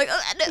moment. I'm like,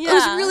 it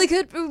was really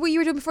good what you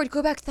were doing before.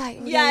 Go back to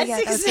that.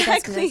 Yes,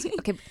 exactly.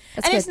 Okay.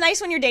 That's and good. It's nice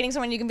when you're dating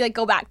someone, you can be like,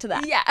 go back to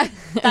that. Yeah.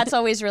 That's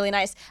always really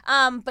nice.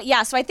 But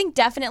yeah, so I think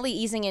definitely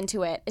easing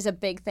into it is a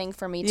big thing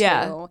for me too.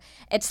 Yeah.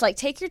 It's like,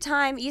 take your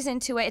time, ease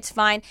into it, it's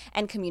fine,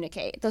 and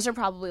communicate. Those are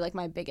probably like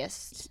my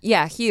biggest.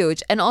 Yeah,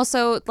 huge. And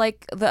also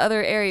like the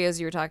other areas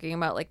you were talking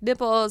about, like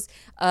nipples,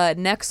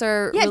 necks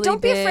are really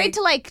don't big. be afraid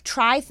to like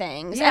try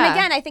things. Yeah. And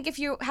again, I think if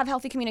you have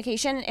healthy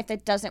communication, if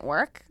it doesn't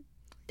work,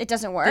 it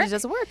doesn't work. It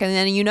doesn't work. And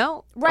then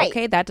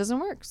okay, that doesn't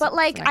work. So but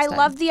like, I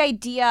love the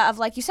idea of,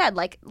 like you said,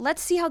 like,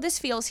 let's see how this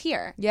feels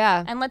here.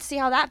 Yeah. And let's see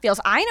how that feels.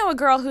 I know a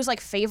girl whose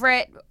like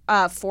favorite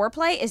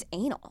foreplay is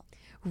anal.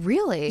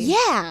 Really?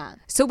 Yeah.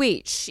 So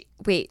wait,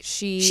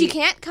 she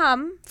can't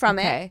come from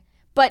it,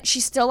 but she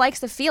still likes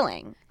the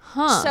feeling.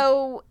 Huh.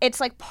 So it's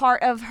like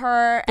part of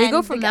her. They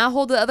go from that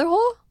hole to the other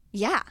hole?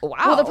 Yeah. Wow.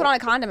 Well, they'll put on a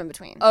condom in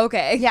between.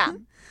 Okay. Yeah.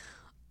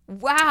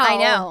 Wow. I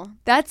know.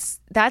 That's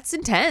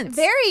intense.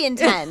 Very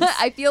intense.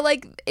 I feel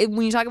like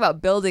when you talk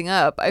about building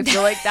up, I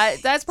feel like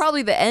that's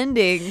probably the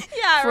ending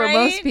for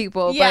most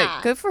people. Yeah.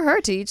 But good for her,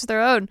 to each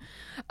their own.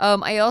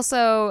 I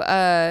also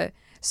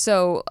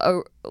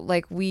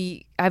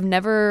I've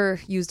never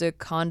used a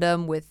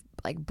condom with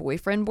like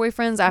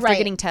boyfriends after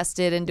getting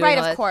tested and doing right,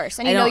 all that. Of course.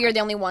 And you know you're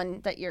the only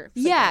one that you're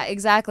thinking. Yeah,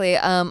 exactly.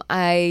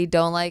 I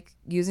don't like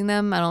using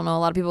them. I don't know a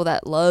lot of people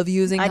that love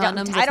using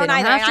condoms. I don't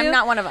either. Have to. I'm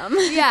not one of them.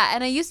 Yeah,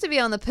 and I used to be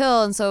on the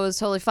pill, and so it was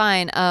totally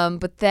fine.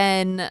 But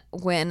then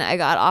when I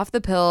got off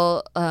the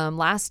pill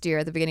last year,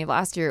 at the beginning of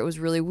last year, it was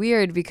really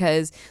weird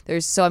because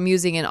I'm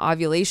using an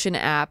ovulation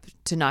app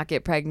to not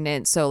get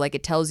pregnant. So like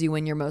it tells you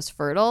when you're most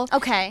fertile.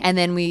 Okay. And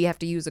then we have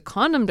to use a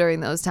condom during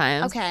those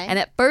times. Okay. And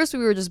at first we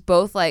were just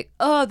both like,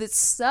 oh, this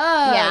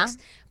sucks. Yeah.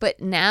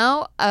 But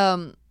now,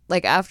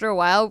 like after a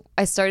while,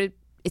 I started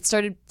it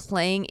started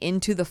playing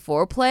into the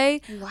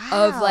foreplay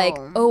of like,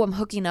 oh, I'm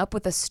hooking up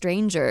with a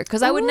stranger,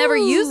 because I would never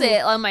use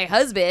it on my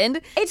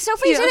husband. It's so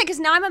funny to say that, because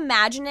now I'm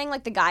imagining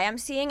like the guy I'm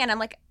seeing, and I'm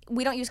like,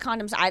 we don't use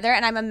condoms either,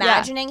 and I'm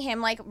imagining him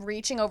like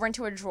reaching over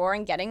into a drawer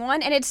and getting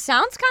one, and it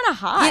sounds kind of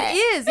hot. It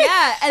is,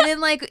 yeah. And then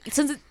like,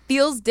 since it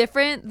feels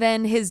different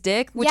than his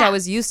dick, which I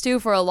was used to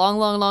for a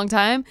long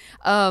time,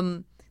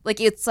 like,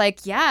 it's like,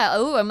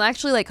 I'm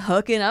actually like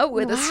hooking up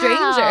with a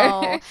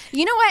stranger.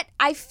 You know what?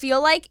 I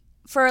feel like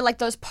for like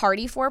those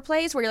party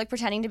foreplays where you're like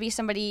pretending to be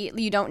somebody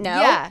you don't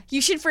know,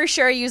 you should for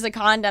sure use a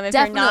condom if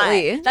you're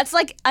not. That's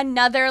like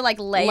another like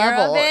layer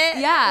of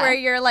it, where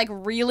you're like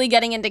really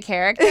getting into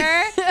character.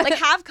 Like,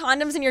 have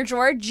condoms in your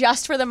drawer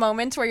just for the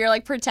moments where you're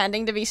like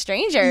pretending to be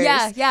strangers.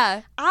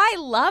 I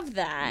love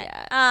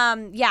that.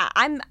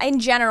 I'm in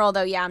general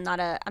though. I'm not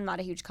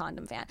a huge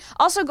condom fan.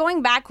 Also,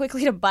 going back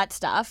quickly to butt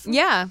stuff.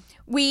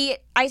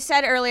 I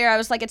said earlier, I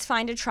was like, it's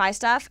fine to try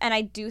stuff, and I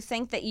do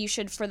think that you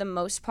should, for the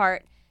most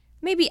part,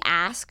 maybe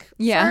ask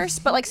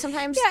first, but like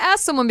sometimes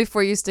ask someone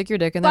before you stick your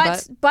dick in their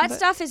butt. Butt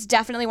stuff is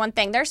definitely one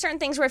thing. There are certain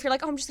things where if you're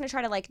like, oh, I'm just gonna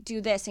try to like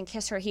do this and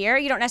kiss her here,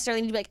 you don't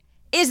necessarily need to be like,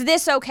 is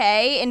this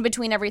okay in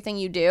between everything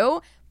you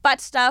do? Butt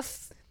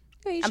stuff,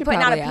 I'm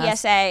putting out a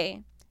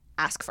PSA.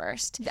 Ask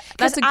first.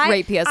 That's a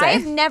great PSA.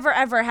 I've never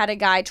ever had a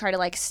guy try to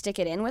like stick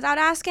it in without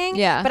asking.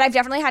 But I've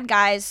definitely had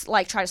guys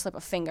like try to slip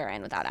a finger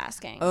in without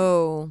asking.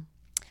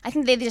 I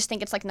think they just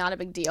think it's like not a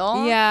big deal.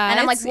 And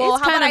I'm like, well,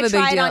 how about I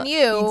try it on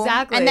you?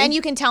 Exactly. And then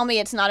you can tell me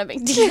it's not a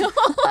big deal.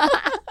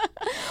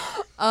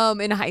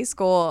 In high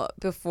school,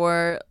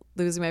 before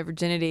losing my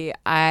virginity,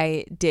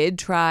 I did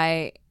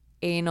try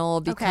anal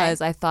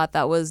because I thought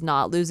that was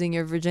not losing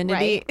your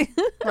virginity.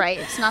 Right.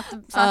 It's not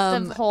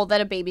the hole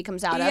that a baby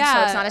comes out of,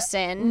 so it's not a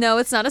sin. No,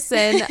 it's not a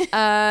sin.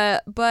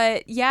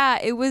 But yeah,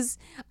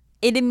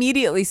 it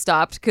immediately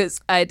stopped because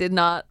I did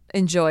not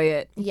enjoy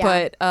it.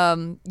 But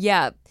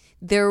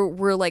there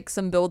were like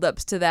some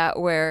buildups to that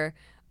where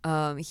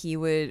he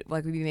would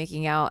like, we'd be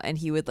making out and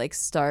he would like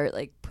start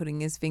like putting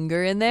his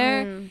finger in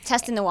there.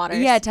 Testing the waters.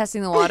 Yeah,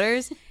 testing the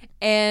waters.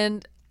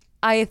 And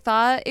I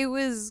thought it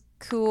was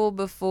cool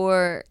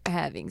before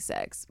having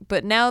sex.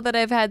 But now that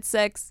I've had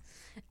sex,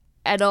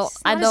 I don't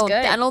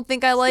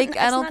think I like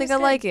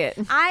it.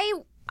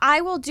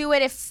 I will do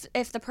it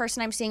if the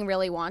person I'm seeing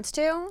really wants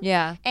to.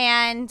 Yeah.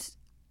 And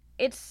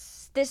it's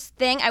this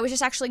thing, I was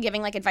just actually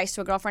giving like advice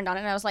to a girlfriend on it,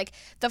 and I was like,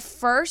 the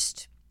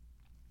first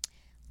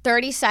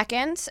 30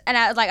 seconds, and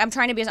I'm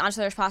trying to be as honest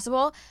with her as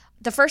possible,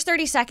 the first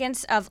 30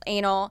 seconds of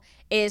anal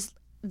is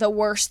the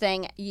worst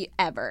thing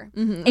ever.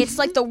 It's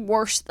like the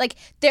worst, like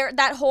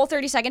that whole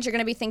 30 seconds you're going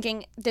to be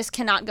thinking, this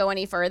cannot go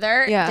any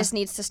further. This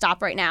needs to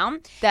stop right now.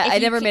 I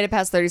never made it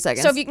past 30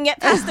 seconds. So if you can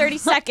get past 30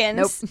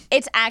 seconds,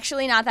 it's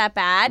actually not that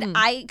bad.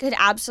 I could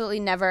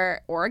absolutely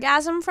never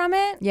orgasm from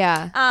it.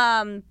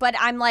 But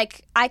I'm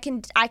like, I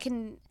can,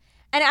 and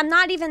I'm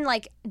not even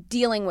like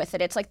dealing with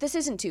it. It's like, this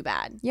isn't too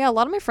bad. Yeah, a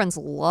lot of my friends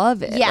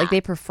love it. Like,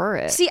 they prefer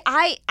it. See,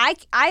 I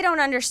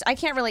don't understand. I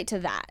can't relate to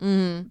that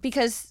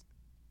because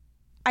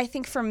I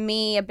think for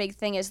me, a big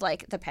thing is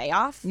like the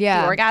payoff,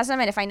 the orgasm.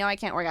 And if I know I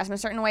can't orgasm a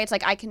certain way, it's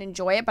like I can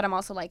enjoy it, but I'm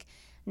also like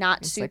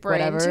not super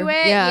into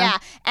it. Yeah.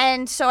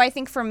 And so I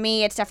think for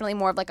me, it's definitely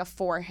more of like a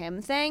for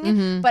him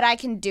thing, but I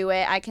can do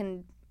it. I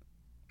can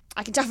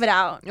tough it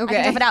out. I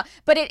can tough it out.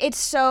 But it's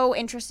so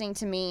interesting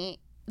to me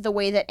the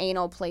way that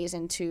anal plays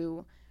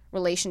into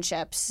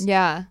relationships.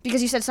 Yeah.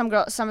 Because you said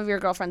some of your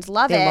girlfriends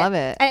love it. They love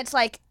it. And it's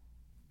like,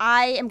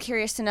 I am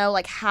curious to know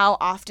like how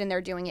often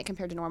they're doing it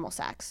compared to normal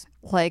sex.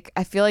 Like,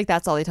 I feel like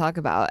that's all they talk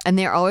about, and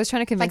they're always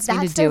trying to convince me to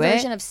do it. That's their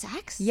version of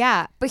sex?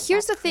 Yeah, but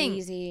here's that's the thing.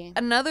 Crazy.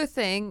 Another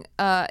thing,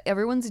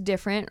 everyone's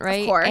different,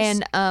 right? Of course.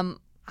 And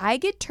I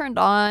get turned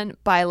on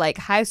by like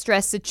high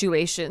stress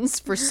situations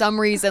for some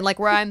reason, like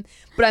where I'm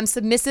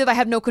submissive. I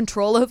have no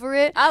control over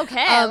it.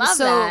 Okay, I love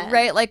that.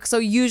 Right, like, so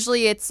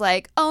usually it's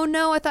like, oh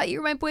no, I thought you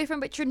were my boyfriend,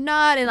 but you're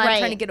not, and I'm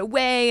trying to get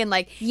away, and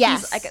like,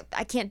 yes,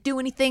 I can't do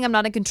anything. I'm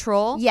not in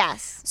control.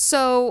 Yes.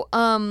 So,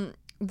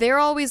 they're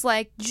always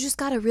like, you just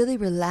gotta really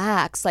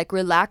relax, like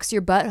relax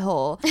your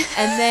butthole,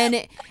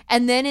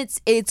 and then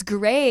it's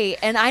great.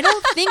 And I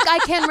don't think I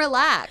can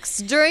relax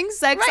during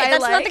sex. Right,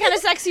 that's not the kind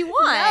of sex you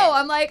want. No,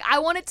 I'm like, I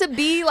want it to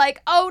be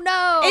like, oh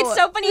no. It's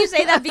so funny you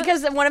say that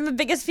because one of the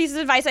biggest pieces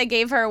of advice I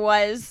gave her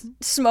was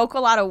smoke a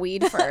lot of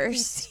weed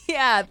first.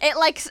 Yeah, it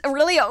like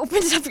really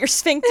opens up your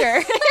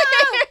sphincter.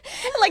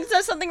 Like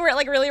does something where it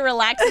like really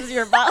relaxes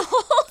your butthole.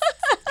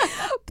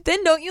 But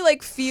then don't you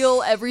like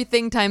feel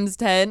everything times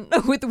 10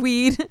 with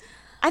weed?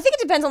 I think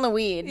it depends on the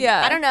weed.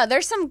 Yeah. I don't know.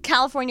 There's some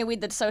California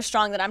weed that's so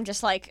strong that I'm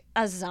just like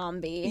a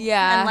zombie.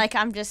 Yeah. And like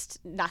I'm just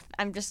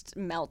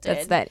melted.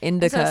 That's that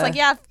indica. And so it's like,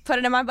 yeah, put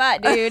it in my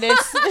butt, dude.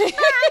 It's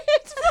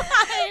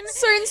fine.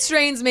 Certain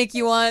strains make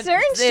you want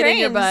certain it strains in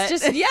your butt.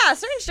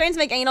 Certain strains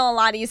make anal a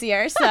lot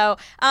easier. So,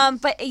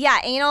 but yeah,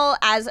 anal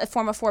as a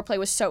form of foreplay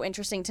was so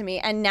interesting to me.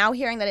 And now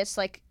hearing that it's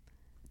like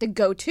the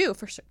go-to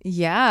for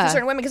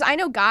certain women, because I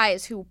know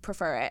guys who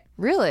prefer it.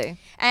 Really?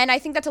 And I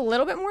think that's a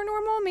little bit more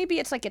normal. Maybe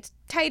it's like it's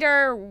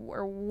tighter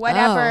or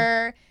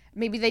whatever.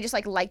 maybe they just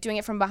like doing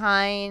it from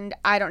behind.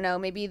 I don't know.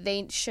 Maybe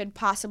they should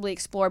possibly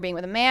explore being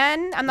with a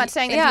man. I'm not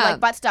saying that you like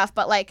butt stuff,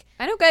 but like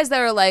I know guys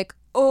that are like,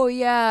 oh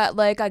yeah,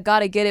 like I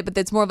gotta get it, but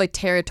it's more of like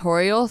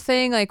territorial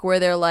thing, like where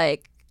they're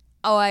like,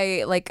 oh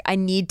I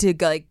need to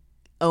like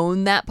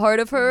own that part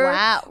of her.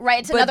 Wow.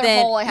 Right. It's another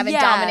hole I haven't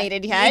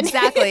dominated yet.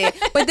 Exactly.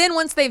 But then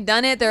once they've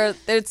done it,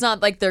 it's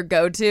not like their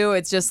go-to.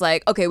 It's just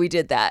like, okay, we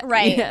did that.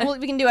 Right. Yeah. Well,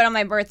 we can do it on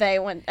my birthday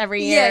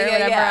every year or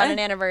whatever on an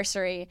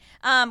anniversary.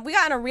 We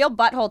got on a real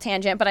butthole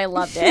tangent, but I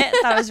loved it.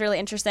 Thought it was really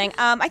interesting.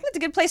 I think that's a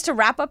good place to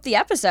wrap up the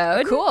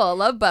episode. Cool. I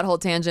love butthole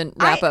tangent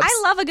wrap-ups.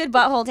 I love a good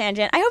butthole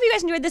tangent. I hope you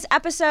guys enjoyed this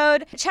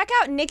episode. Check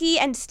out Nikki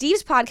and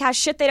Steve's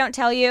podcast, Shit They Don't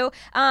Tell You.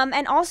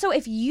 And also,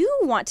 if you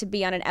want to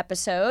be on an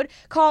episode,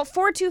 call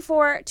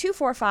 424-245-5102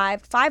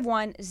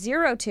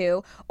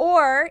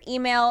 or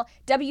email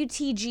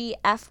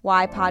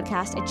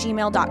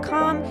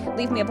wtgfypodcast@gmail.com.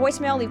 Leave me a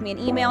voicemail, leave me an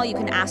email. You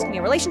can ask me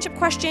a relationship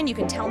question. You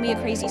can tell me a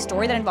crazy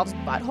story that involves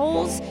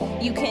buttholes.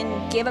 You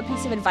can give a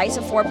piece of advice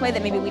of foreplay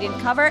that maybe we didn't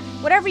cover.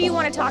 Whatever you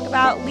want to talk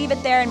about, leave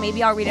it there and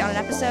maybe I'll read it on an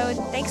episode.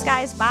 Thanks,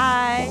 guys.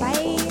 Bye.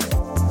 Bye.